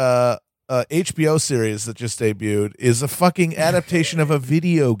Cadillac HBO series that just debuted is a fucking adaptation of a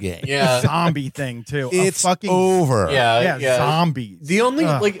video game. Yeah, zombie thing too. It's fucking over. Yeah, zombies. The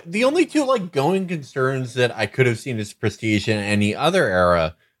only two like going concerns that I could have seen as Prestige in any other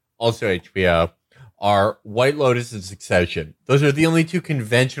era, also HBO, are White Lotus and Succession. Those are the only two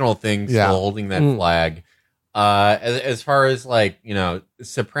conventional things still holding that flag. As far as like, you know,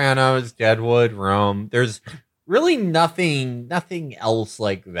 Sopranos, Deadwood, Rome, there's really nothing else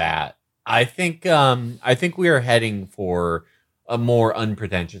like that. I think we are heading for a more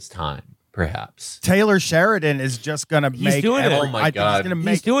unpretentious time, perhaps. Taylor Sheridan is just gonna make. Doing it. Oh my God. He's gonna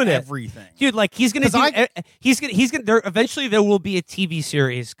make doing everything, dude. Like he's gonna do. He's gonna. There eventually there will be a TV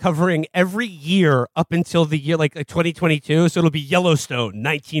series covering every year up until the year like 2022. So it'll be Yellowstone,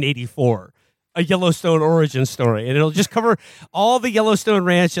 1984. A Yellowstone origin story, and it'll just cover all the Yellowstone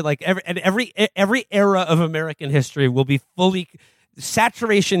Ranch and like every era of American history will be fully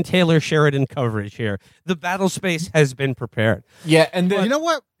saturation Taylor Sheridan coverage here. The battle space has been prepared. Yeah, and you know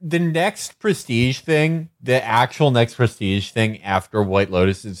what? The next Prestige thing, the actual next Prestige thing after White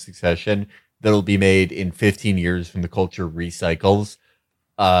Lotus and Succession, that'll be made in 15 years when the culture recycles.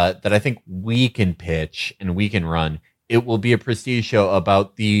 that I think we can pitch and we can run. It will be a prestige show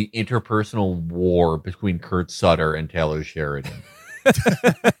about the interpersonal war between Kurt Sutter and Taylor Sheridan.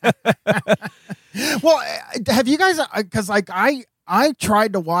 Well, have you guys? Because like I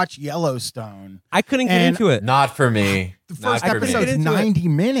tried to watch Yellowstone. I couldn't get into it. Not for me. The first Not for me. episode's 90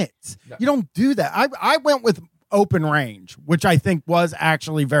 minutes. You don't do that. I went with Open Range, which I think was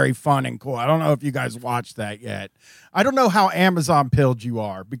actually very fun and cool. I don't know if you guys watched that yet. I don't know how Amazon pilled you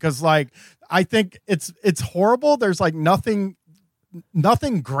are, because like I think it's horrible. There's like nothing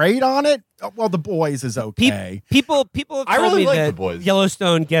great on it. Well, The Boys is okay. People have told I really me like that The Boys.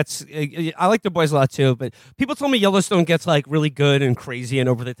 Yellowstone gets. I like The Boys a lot too, but people told me Yellowstone gets like really good and crazy and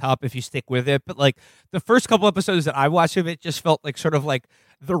over the top if you stick with it. But like the first couple episodes that I watched of it just felt like sort of like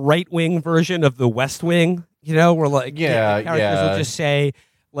the right wing version of The West Wing. You know, where like the characters will just say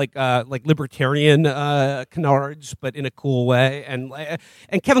like libertarian canards, but in a cool way, and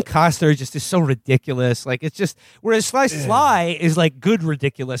Kevin Costner just is so ridiculous. Like it's just, whereas Sly is like good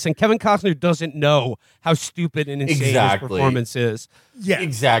ridiculous, and Kevin Costner doesn't know how stupid and insane his performance is. Yeah,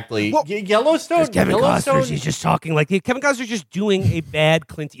 exactly. Well, Yellowstone. Kevin Costner, he's just talking like Kevin Costner's just doing a bad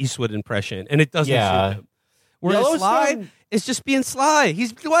Clint Eastwood impression, and it doesn't suit him. Whereas Sly is just being Sly.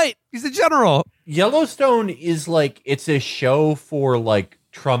 He's Dwight. He's the general. Yellowstone is like, it's a show for like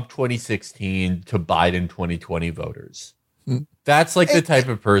Trump 2016 to Biden 2020 voters. That's like the type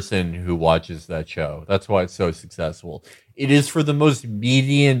of person who watches that show. That's why it's so successful. It is for the most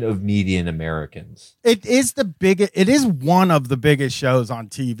median of median Americans. It is it is one of the biggest shows on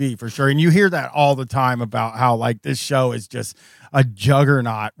TV for sure. And you hear that all the time about how like this show is just a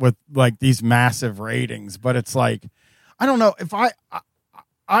juggernaut with like these massive ratings. But it's like, I don't know if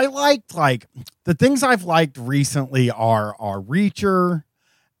I liked like the things I've liked recently are Reacher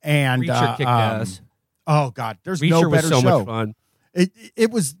and Reacher kicked ass. Oh God, there's Reacher no better was so show. much fun.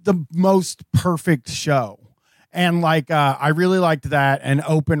 It was the most perfect show. And like I really liked that, and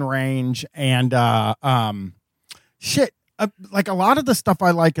Open Range, and like a lot of the stuff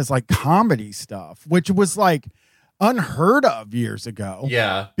I like is like comedy stuff, which was like unheard of years ago.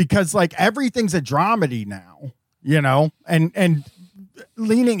 Yeah. Because like everything's a dramedy now, you know, and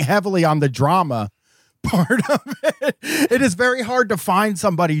leaning heavily on the drama part of it. It is very hard to find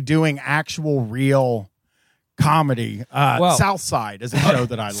somebody doing actual real comedy. Southside is a show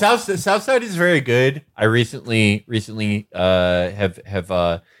that I like. Southside is very good. I recently have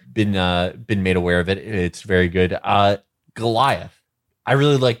been made aware of it. It's very good. Goliath. I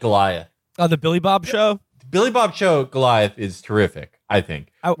really like Goliath. The Billy Bob Show. Billy Bob Show Goliath is terrific, I think.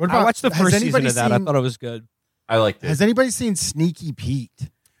 I watched the first season of that. I thought it was good. I liked it. Has anybody seen Sneaky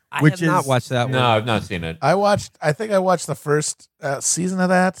Pete? I have not watched that one. No, I've not seen it. I think I watched the first season of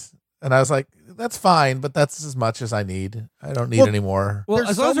that, and I was like, that's fine, but that's as much as I need. I don't need any more. Well,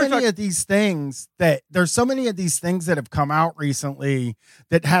 there's so many of these things that have come out recently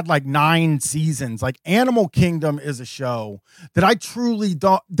that had like 9 seasons. Like Animal Kingdom is a show that I truly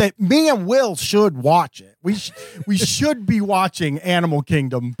don't, that me and Will should watch it. We should be watching Animal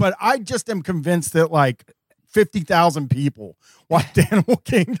Kingdom, but I just am convinced that like 50,000 people watched Animal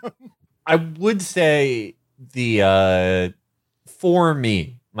Kingdom. I would say for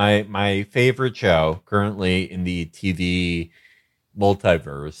me, my favorite show currently in the TV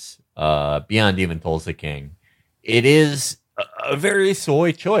multiverse, beyond even Tulsa King, it is a very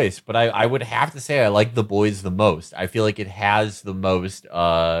soy choice, but I would have to say I like The Boys the most. I feel like it has the most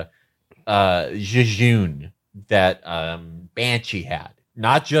jejune that Banshee had,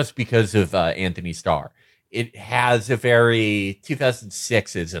 not just because of Anthony Starr. It has a very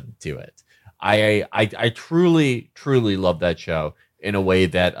 2006ism to it. I truly love that show in a way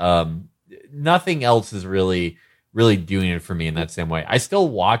that nothing else is really doing it for me in that same way. I still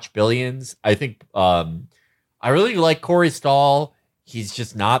watch Billions. I think I really like Corey Stoll. He's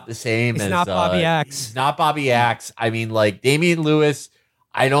just not the same as not Bobby Axe. He's not Bobby Axe. I mean, like Damian Lewis,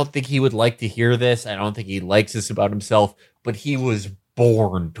 I don't think he would like to hear this. I don't think he likes this about himself, but he was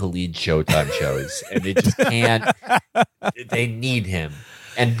born to lead Showtime shows, and they just can't. They need him.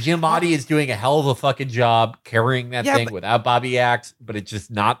 And Giamatti is doing a hell of a fucking job carrying that thing without Bobby Axe, but it's just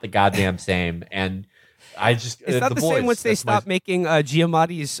not the goddamn same. And I just it's not the same once they stop making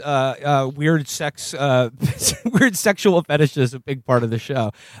Giamatti's weird sexual fetishes a big part of the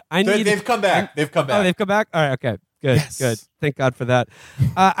show. They've come back. They've come back. Oh, they've come back. All right, okay, good, good. Thank God for that.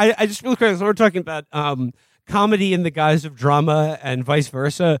 I just really quick. So we're talking about comedy in the guise of drama and vice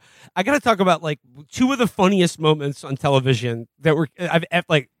versa. I got to talk about like 2 of the funniest moments on television that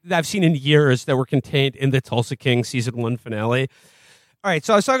I've seen in years that were contained in the Tulsa King season 1 finale. All right,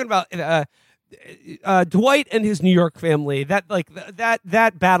 so I was talking about Dwight and his New York family,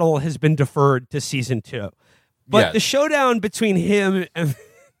 that battle has been deferred to season 2. But Yes. the showdown between him and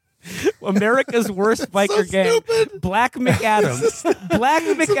America's worst biker gang, Black McAdam, Black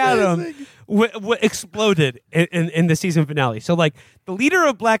McAdam exploded in the season finale. So like the leader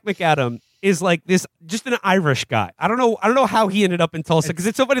of Black McAdam is like this, just an Irish guy. I don't know how he ended up in Tulsa, because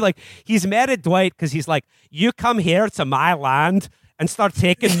it's so funny. Like he's mad at Dwight because he's like, you come here to my land and start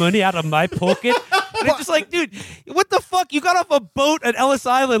taking money out of my pocket. And it's just like, dude, what the fuck? You got off a boat at Ellis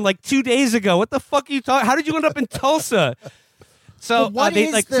Island like 2 days ago. What the fuck are you talking? How did you end up in Tulsa? So so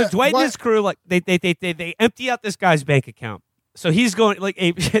Dwight and his crew, like they empty out this guy's bank account. So he's going like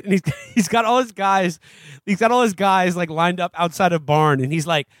ape shit, and he's got all his guys. He's got all his guys like lined up outside a barn, and he's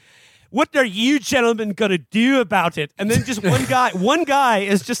like, what are you gentlemen gonna do about it? And then just one guy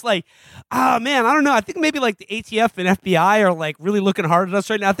is just like, man, I don't know. I think maybe like the ATF and FBI are like really looking hard at us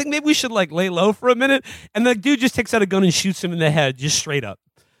right now. I think maybe we should like lay low for a minute. And the dude just takes out a gun and shoots him in the head, just straight up.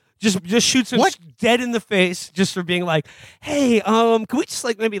 Just shoots him dead in the face, just for being like, hey, can we just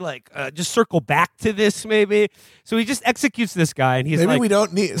like maybe like just circle back to this maybe? So he just executes this guy, and he's maybe like, we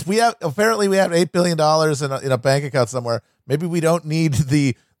don't need. We have $8 billion in a bank account somewhere. Maybe we don't need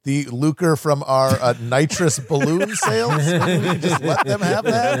the lucre from our nitrous balloon sales. Maybe we can just let them have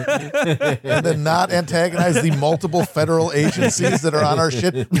that, and then not antagonize the multiple federal agencies that are on our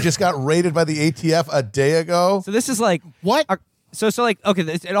shit. We just got raided by the ATF a day ago. So this is like What? So like, okay,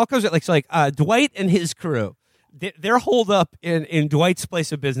 it all comes like, Dwight and his crew, they're holed up in Dwight's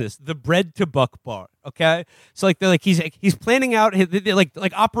place of business, the Bread to Buck bar. Okay, so like they're like he's planning out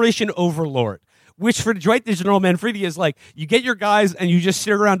like Operation Overlord, which for Dwight the General Manfredi is like, you get your guys and you just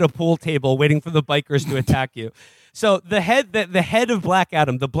sit around a pool table waiting for the bikers to attack you. So the head of Black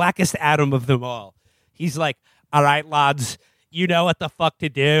Adam, the blackest Adam of them all, he's like, all right, lads, you know what the fuck to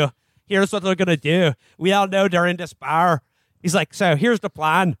do. Here's what they're gonna do. We all know they're in this bar. He's like, so here's the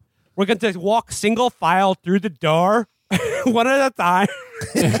plan. We're going to walk single file through the door, one at a time.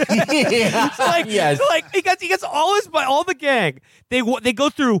 Yes. So like he gets all the gang. They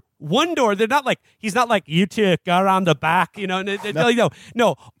go through one door. They're not like, he's not like, you two go around the back, you know.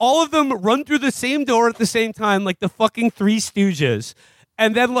 No. All of them run through the same door at the same time, like the fucking Three Stooges,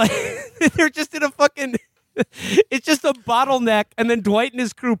 and then like they're just in a fucking. It's just a bottleneck, and then Dwight and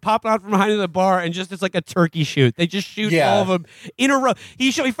his crew pop out from behind the bar, and just it's like a turkey shoot. They just shoot all of them in a row.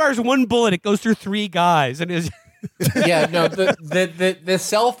 He fires one bullet, it goes through 3 guys, and is the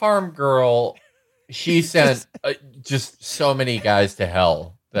self-harm girl, she sent just so many guys to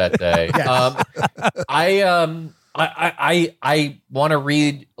hell that day. Yes. I want to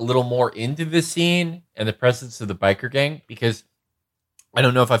read a little more into this scene and the presence of the biker gang, because I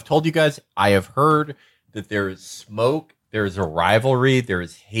don't know if I've told you guys, I have heard that there is smoke, there is a rivalry, there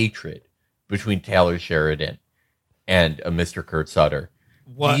is hatred between Taylor Sheridan and Mr. Kurt Sutter.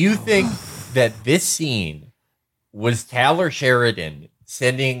 What? Do you think that this scene was Taylor Sheridan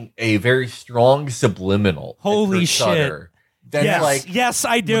sending a very strong subliminal? Holy Kurt shit. Sutter? That's yes, like, yes,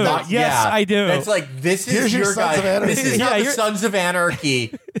 I do. I do. That's like, this is Here's your your Sons guy. of Anarchy. This is not the Sons of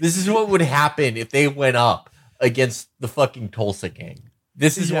Anarchy. This is what would happen if they went up against the fucking Tulsa King.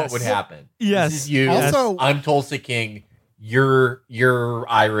 This is what would happen. Yes. This is you. Also- I'm Tulsa King. You're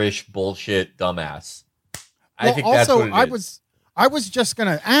Irish bullshit dumbass. I think that's what it is. I was just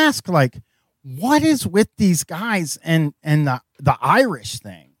gonna ask, like, what is with these guys and the Irish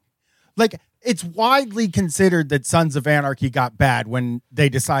thing? Like, it's widely considered that Sons of Anarchy got bad when they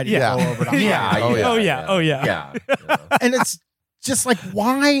decided to go over to Yeah. Irish. Yeah. And it's just like,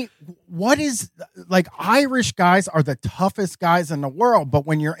 why? What is, like, Irish guys are the toughest guys in the world, but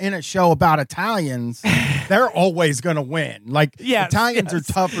when you're in a show about Italians, they're always going to win. Like, Italians are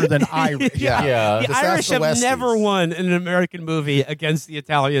tougher than Irish. Yeah. The Just Irish ask the have Westies. never won in an American movie against the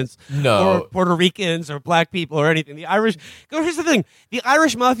Italians or Puerto Ricans or black people or anything. The Irish, here's the thing. The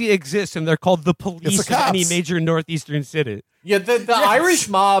Irish mafia exists, and they're called the police It's the of any cops. major northeastern city. Yeah, the Irish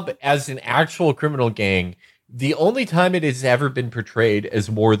mob as an actual criminal gang, the only time it has ever been portrayed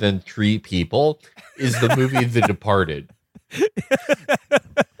as more than 3 people is the movie The Departed.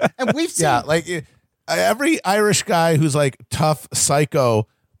 And we've seen like every Irish guy who's like tough psycho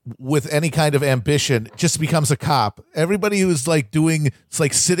with any kind of ambition just becomes a cop. Everybody who's like it's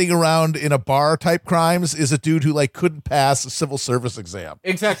like sitting around in a bar type crimes is a dude who like couldn't pass a civil service exam.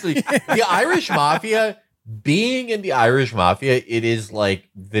 Exactly. The Irish Mafia, being in the Irish Mafia, it is like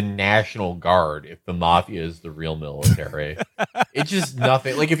the National Guard if the Mafia is the real military. It's just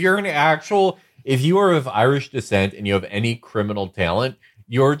nothing. Like, if you are of Irish descent and you have any criminal talent,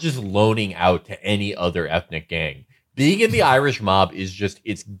 you're just loaning out to any other ethnic gang. Being in the Irish mob is just,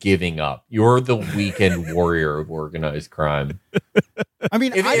 it's giving up. You're the weekend warrior of organized crime. I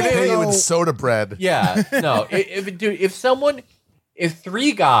mean, I don't pay you in soda bread. Yeah, no. If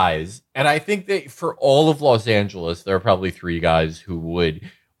three guys, and I think that for all of Los Angeles, there are probably three guys who would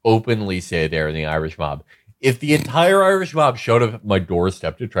openly say they're in the Irish mob. If the entire Irish mob showed up at my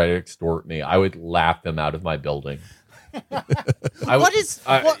doorstep to try to extort me, I would laugh them out of my building.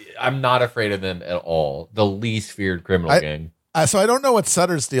 I'm not afraid of them at all. The least feared criminal gang. So I don't know what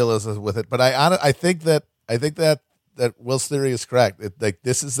Sutter's deal is with it, but I think that Will's theory is correct.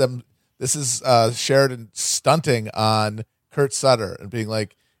 This is Sheridan stunting on Kurt Sutter and being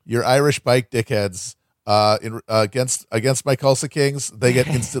like, "You're Irish bike dickheads." Against my Tulsa Kings, they get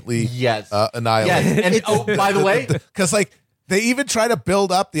instantly annihilated. Yes. And by the way, because they even try to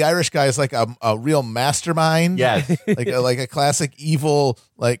build up the Irish guy as like a real mastermind. Yes, like a classic evil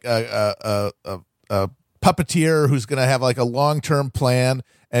a puppeteer who's going to have like a long-term plan.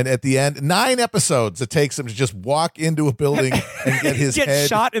 And at the end, 9 episodes it takes him to just walk into a building and get his head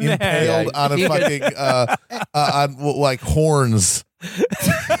shot in the head on a fucking on like horns.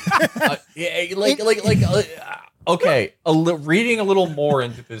 Reading a little more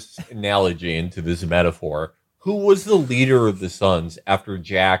into this analogy, into this metaphor, who was the leader of the Sons after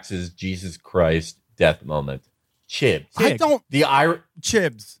Jax's Jesus Christ death moment? Chibs. I don't.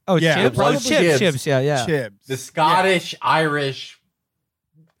 Chibs. Oh, yeah, Chibs. Probably Chibs. Yeah. Chibs. The Scottish Irish.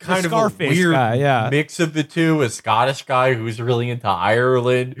 Kind of a weird mix of the two. A Scottish guy who's really into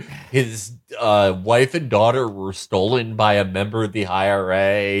Ireland. His wife and daughter were stolen by a member of the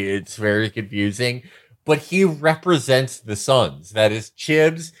IRA. It's very confusing. But he represents the Sons. That is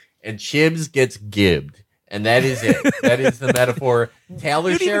Chibs, and Chibs gets gibbed. And that is it. That is the metaphor.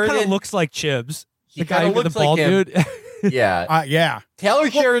 Taylor Sheridan kind of looks like Chibs. He kind of looks like him. Dude. Yeah. Yeah.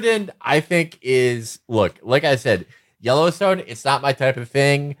 Taylor Sheridan, I think, is, look, like I said, Yellowstone, it's not my type of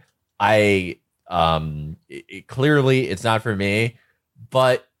thing. Clearly it's not for me,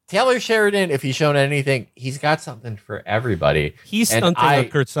 but Taylor Sheridan, if he's shown anything, he's got something for everybody. He's stunting on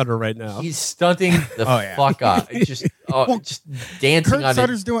Kurt Sutter right now. He's stunting the fuck up. Just dancing Kurt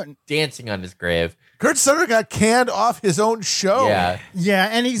Sutter's dancing on his grave. Kurt Sutter got canned off his own show. Yeah,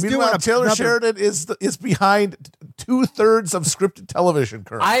 and he's Meanwhile, Taylor Sheridan is behind 2/3 of scripted television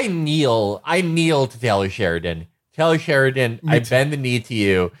currently. I kneel to Taylor Sheridan. Taylor Sheridan, I bend the knee to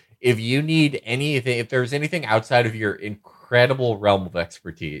you. If you need anything, if there's anything outside of your incredible realm of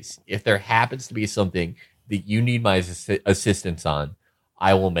expertise, if there happens to be something that you need my assistance on,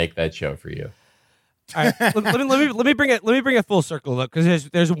 I will make that show for you. All right, let me bring it full circle though, because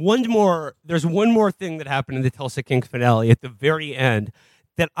there's one more thing that happened in the Tulsa King finale at the very end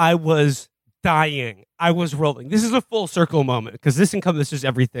that I was dying. I was rolling. This is a full circle moment because this encompasses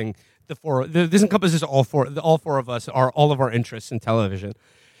everything. This encompasses all four of us, all of our interests in television.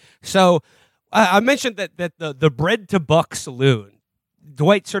 So I mentioned that the Bread to Buck Saloon,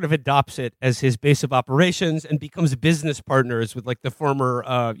 Dwight sort of adopts it as his base of operations and becomes business partners with like the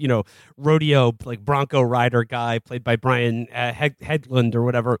former rodeo like Bronco rider guy played by Bryan Headland or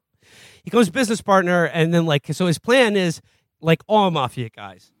whatever. He becomes business partner, and then so his plan is like all mafia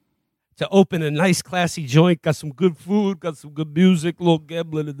guys to open a nice classy joint, got some good food, got some good music, a little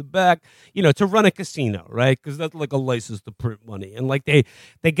gambling in the back, to run a casino, right? Because that's like a license to print money, and like they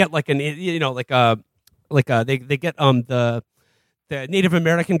get like they get the Native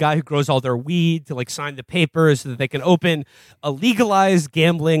American guy who grows all their weed to like sign the papers so that they can open a legalized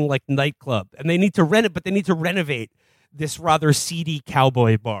gambling like nightclub, and they need to rent it, but they need to renovate this rather seedy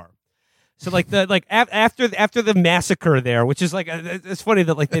cowboy bar. So after the massacre there, which is it's funny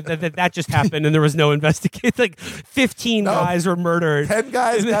that that just happened and there was no investigation. Like 15 guys were murdered. 10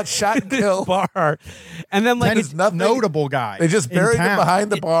 guys got shot and killed. Bar, and then it's notable guy. They just buried him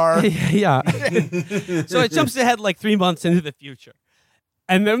behind the bar. Yeah. So it jumps ahead like 3 months into the future,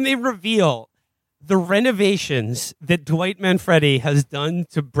 and then they reveal the renovations that Dwight Manfredi has done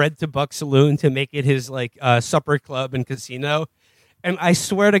to Bread to Buck Saloon to make it his supper club and casino. And I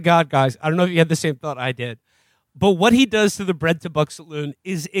swear to God, guys, I don't know if you had the same thought I did, but what he does to the Bread to Buck Saloon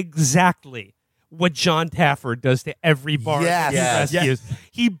is exactly what John Taffer does to every bar he rescues. Yes.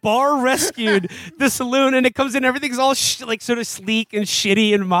 He bar rescued the saloon, and it comes in, everything's all sort of sleek and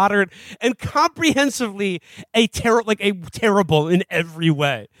shitty and modern and comprehensively terrible in every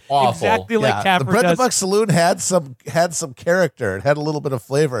way. Awful. Exactly like Taffer the Bread does. to Buck Saloon had some character. It had a little bit of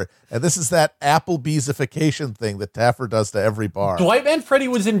flavor. And this is that Applebee'sification thing that Taffer does to every bar. Dwight Manfredi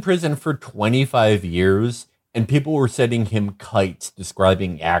was in prison for 25 years. And people were sending him kites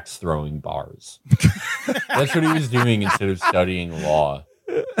describing axe throwing bars. That's what he was doing instead of studying law.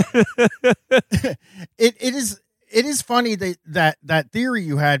 It it is funny that theory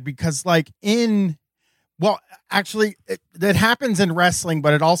you had, because like actually it happens in wrestling,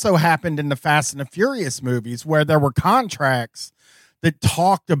 but it also happened in the Fast and the Furious movies, where there were contracts that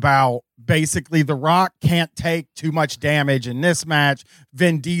talked about basically The Rock can't take too much damage in this match.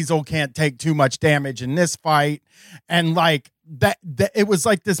 Vin Diesel can't take too much damage in this fight. And like that it was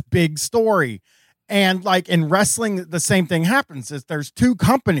like this big story. And like in wrestling, the same thing happens. Is there's two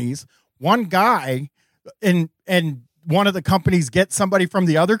companies, one guy and one of the companies gets somebody from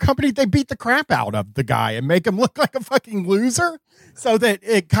the other company, they beat the crap out of the guy and make him look like a fucking loser, so that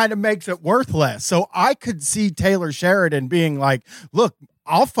it kind of makes it worthless. So I could see Taylor Sheridan being like, look,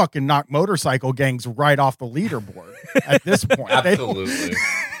 I'll fucking knock motorcycle gangs right off the leaderboard at this point. Absolutely.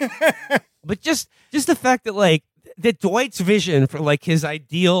 But just the fact that like that Dwight's vision for like his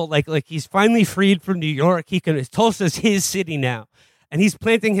ideal, like he's finally freed from New York. Tulsa's his city now, and he's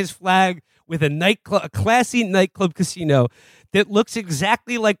planting his flag with a classy nightclub casino that looks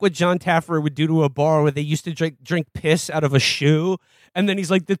exactly like what John Taffer would do to a bar where they used to drink piss out of a shoe. And then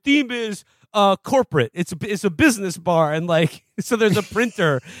he's like, the theme is corporate. It's a business bar, and like so there's a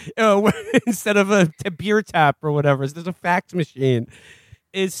printer instead of a beer tap or whatever. So there's a fax machine.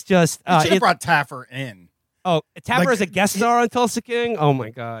 It's just you should have brought Taffer in. Oh, Tapper Like, is a guest star on Tulsa King? Oh, my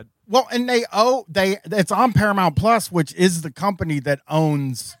God. Well, and it's on Paramount Plus, which is the company that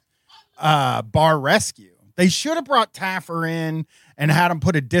owns Bar Rescue. They should have brought Taffer in and had him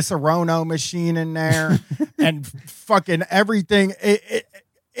put a Disaronno machine in there and fucking everything. It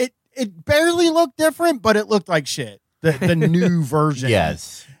barely looked different, but it looked like shit. The new version.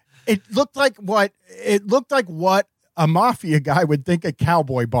 Yes. It looked like what a mafia guy would think a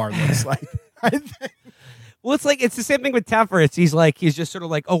cowboy bar looks like. I think. Well, it's the same thing with Taffer. He's just sort of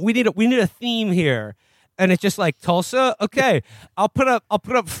like, oh, we need a theme here. And it's just like Tulsa. Okay, I'll put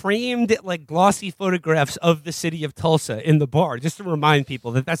up framed like glossy photographs of the city of Tulsa in the bar, just to remind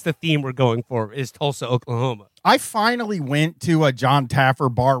people that that's the theme we're going for, is Tulsa, Oklahoma. I finally went to a John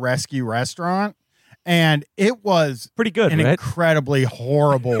Taffer Bar Rescue restaurant, and it was pretty good, an right? incredibly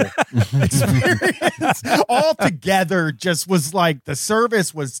horrible experience. Altogether, just was like the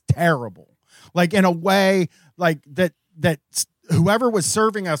service was terrible. Like in a way, like that whoever was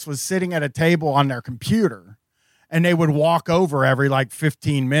serving us was sitting at a table on their computer, and they would walk over every like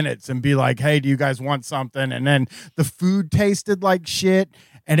 15 minutes and be like, hey, do you guys want something? And then the food tasted like shit.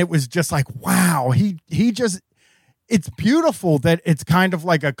 And it was just like, wow, it's beautiful that it's kind of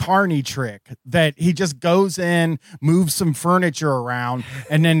like a carny trick that he just goes in, moves some furniture around,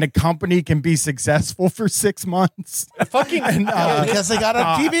 and then the company can be successful for 6 months. Because they got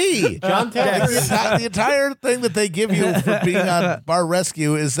on TV. John Taffer. The entire thing that they give you for being on Bar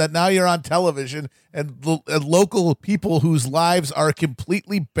Rescue is that now you're on television, and local people whose lives are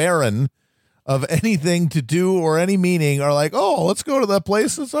completely barren of anything to do or any meaning are like, oh, let's go to that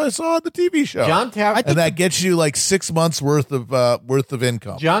place that I saw on the TV show. John Taffer, and that gets you like 6 months worth of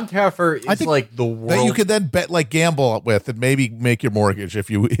income. John Taffer is like the world that you could then gamble with and maybe make your mortgage if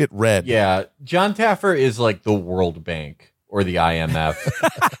you hit red. Yeah, John Taffer is like the World Bank or the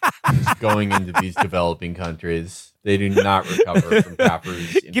IMF going into these developing countries. They do not recover from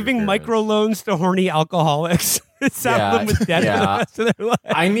Taffer's giving interference. microloans to horny alcoholics. Sap them with debt for the rest of their life.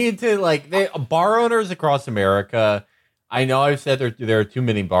 I need to bar owners across America. I know I've said there are too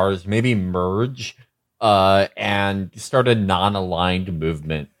many bars. Maybe merge and start a non-aligned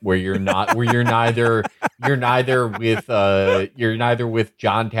movement where you're neither with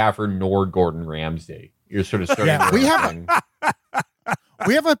John Taffer nor Gordon Ramsay. You're sort of starting.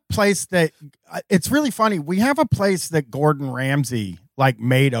 We have a place that it's really funny. We have a place that Gordon Ramsay like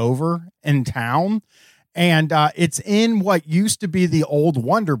made over in town, and it's in what used to be the old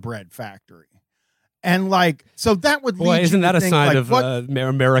Wonder Bread factory. And like, so that would lead isn't you that to a think, sign like, of what,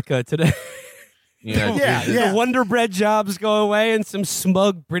 America today? Yeah. The Wonder Bread jobs go away, and some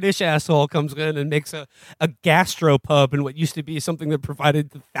smug British asshole comes in and makes a gastropub in what used to be something that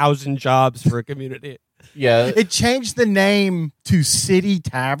provided 1,000 jobs for a community. Yeah, it changed the name to City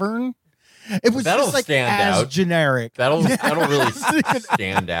Tavern. It was that'll just like stand as out. generic. That'll really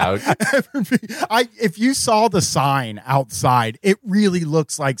stand out. If you saw the sign outside, it really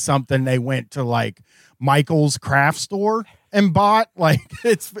looks like something they went to like Michael's craft store and bought. Like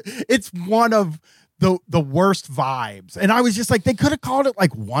it's one of the worst vibes. And I was just like, they could have called it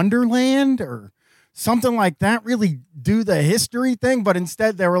like Wonderland or something like that, really do the history thing, but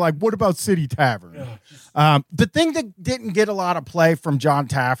instead they were like, what about City Tavern? The thing that didn't get a lot of play from John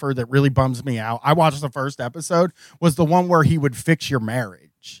Taffer that really bums me out, I watched the first episode, was the one where he would fix your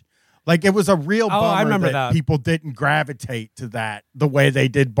marriage. Like it was a real bummer I remember that people didn't gravitate to that the way they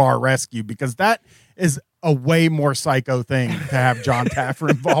did Bar Rescue, because that is a way more psycho thing to have John Taffer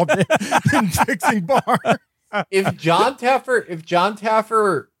involved in fixing bars. If John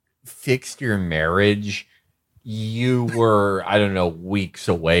Taffer fixed your marriage, you were, I don't know, weeks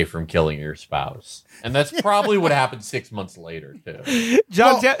away from killing your spouse. And that's probably what happened 6 months later, too.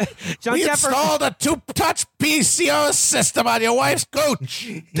 John We Taffer. installed a 2-touch PCO system on your wife's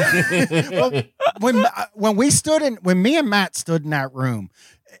gooch. When me and Matt stood in that room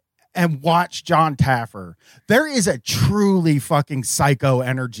and watched John Taffer, there is a truly fucking psycho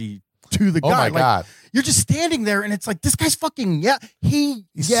energy to the guy. Oh my Like, God. you're just standing there and it's like, this guy's fucking He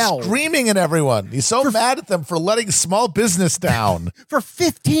He's yelled screaming at everyone. He's so mad at them for letting small business down. for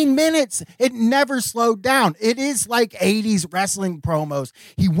 15 minutes. It never slowed down. It is like 80s wrestling promos.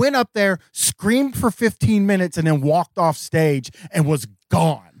 He went up there, screamed for 15 minutes, and then walked off stage and was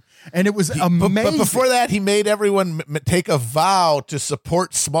gone. And it was amazing. But before that, he made everyone take a vow to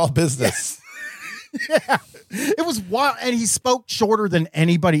support small business. Yeah, it was wild, and he spoke shorter than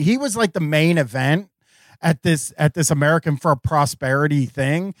anybody. He was like the main event at this American for Prosperity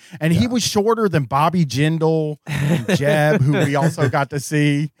thing, and he was shorter than Bobby Jindal and Jeb, who we also got to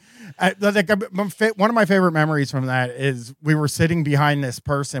see. One of my favorite memories from that is we were sitting behind this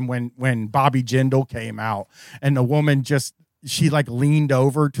person when Bobby Jindal came out, and the woman she like leaned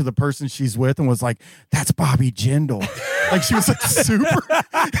over to the person she's with and was like, "That's Bobby Jindal." Like she was like super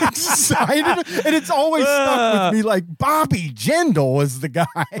excited, and it's always stuck with me. Like Bobby Jindal is the guy.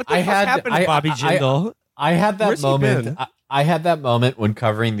 What happened to Bobby Jindal? I had that Where's he moment. been? I had that moment when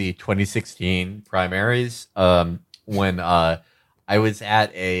covering the 2016 primaries. When I was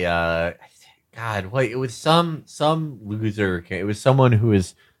at a it was some loser. It was someone who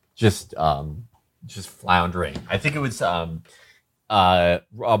was just floundering. I think it was a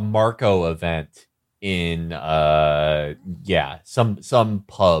Marco event in some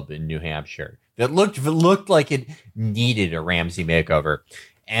pub in New Hampshire that looked like it needed a Ramsey makeover.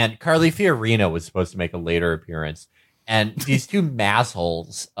 And Carly Fiorina was supposed to make a later appearance. And these two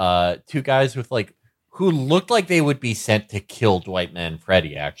massholes, two guys with who looked like they would be sent to kill Dwight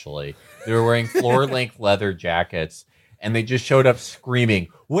Manfredi, actually. They were wearing floor-length leather jackets, and they just showed up screaming,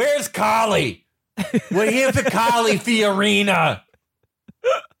 "Where's Carly? Well, here's the Carly Fiorina."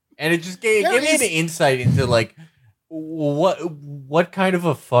 And it just gave me an insight into what kind of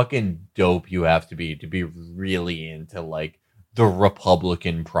a fucking dope you have to be really into the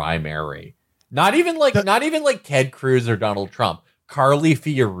Republican primary. Not even like Ted Cruz or Donald Trump. Carly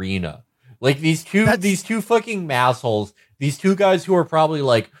Fiorina. These two fucking massholes, these two guys who are probably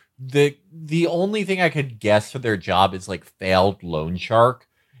the only thing I could guess for their job is failed loan shark.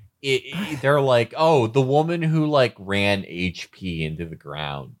 They're the woman who ran HP into the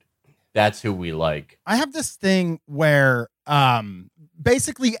ground. That's who we like. I have this thing where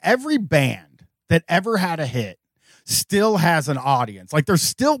basically every band that ever had a hit still has an audience. There's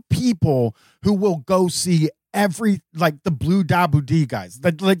still people who will go see every the Blue Dabu D guys.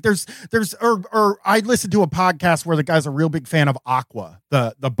 Or I listened to a podcast where the guy's a real big fan of Aqua,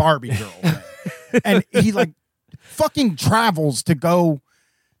 the Barbie girl, and he fucking travels to go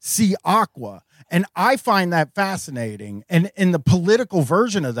see Aqua. And I find that fascinating. And in the political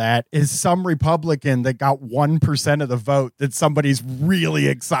version of that is some Republican that got 1% of the vote that somebody's really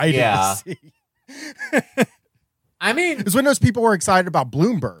excited to see. I mean, it's when those people were excited about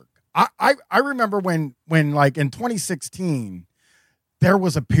Bloomberg. I remember when in 2016, there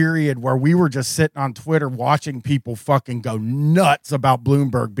was a period where we were just sitting on Twitter watching people fucking go nuts about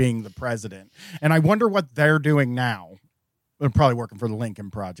Bloomberg being the president. And I wonder what they're doing now. They're probably working for the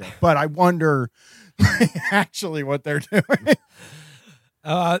Lincoln Project, but I wonder actually what they're doing.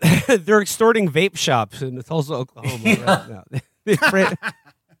 They're extorting vape shops in Tulsa, Oklahoma right now.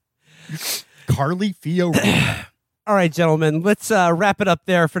 Carly Fiorina. All right, gentlemen, let's wrap it up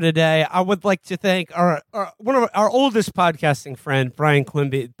there for today. I would like to thank one of our oldest podcasting friend, Bryan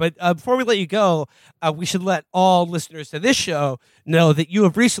Quinby. But before we let you go, we should let all listeners to this show know that you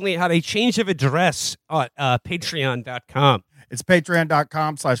have recently had a change of address on patreon.com. It's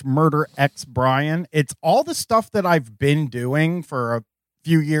patreon.com/murderxbrian. It's all the stuff that I've been doing for a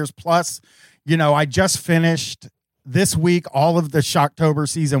few years. Plus, I just finished this week all of the Shocktober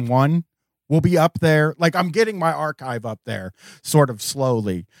season 1. Will be up there. I'm getting my archive up there sort of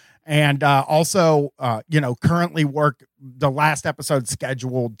slowly. And also, currently work the last episode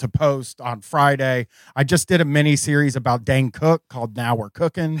scheduled to post on Friday. I just did a mini series about Dane Cook called Now We're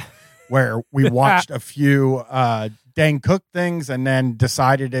Cooking, where we watched a few Dane Cook things and then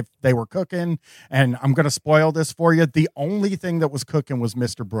decided if they were cooking. And I'm going to spoil this for you. The only thing that was cooking was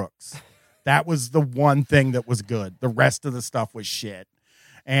Mr. Brooks. That was the one thing that was good. The rest of the stuff was shit.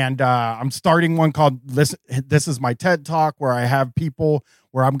 And I'm starting one called This Is My TED Talk, where I have people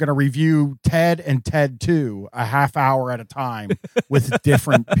where I'm going to review TED and TED 2 a half hour at a time with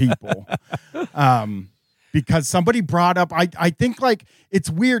different people. Because somebody brought up, I think like it's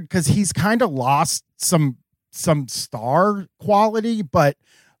weird because he's kind of lost some star quality, but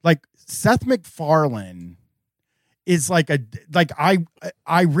like Seth MacFarlane is like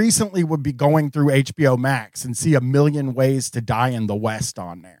I recently would be going through HBO Max and see A Million Ways to Die in the West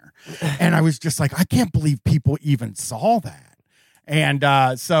on there. And I was just like, I can't believe people even saw that. And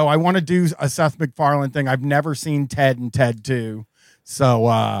so I want to do a Seth MacFarlane thing. I've never seen Ted and Ted 2. So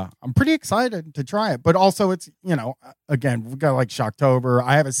I'm pretty excited to try it. But also it's, again, we got like Shocktober.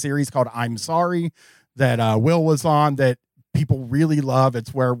 I have a series called I'm Sorry that Will was on that people really love.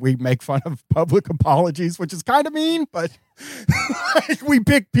 It's where we make fun of public apologies, which is kind of mean, but we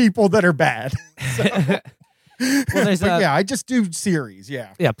pick people that are bad. So. Well, I just do series.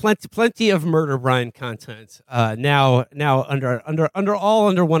 Yeah, plenty of Murder Bryan content. Now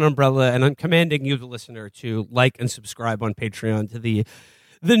under one umbrella, and I'm commanding you, the listener, to like and subscribe on Patreon to the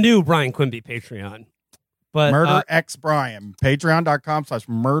new Bryan Quinby Patreon. But Murder X Bryan,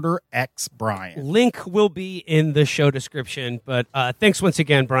 patreon.com/Murder X Bryan. Link will be in the show description. But thanks once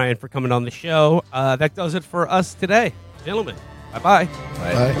again, Bryan, for coming on the show. That does it for us today, gentlemen. Bye-bye.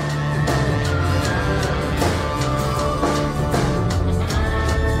 Bye.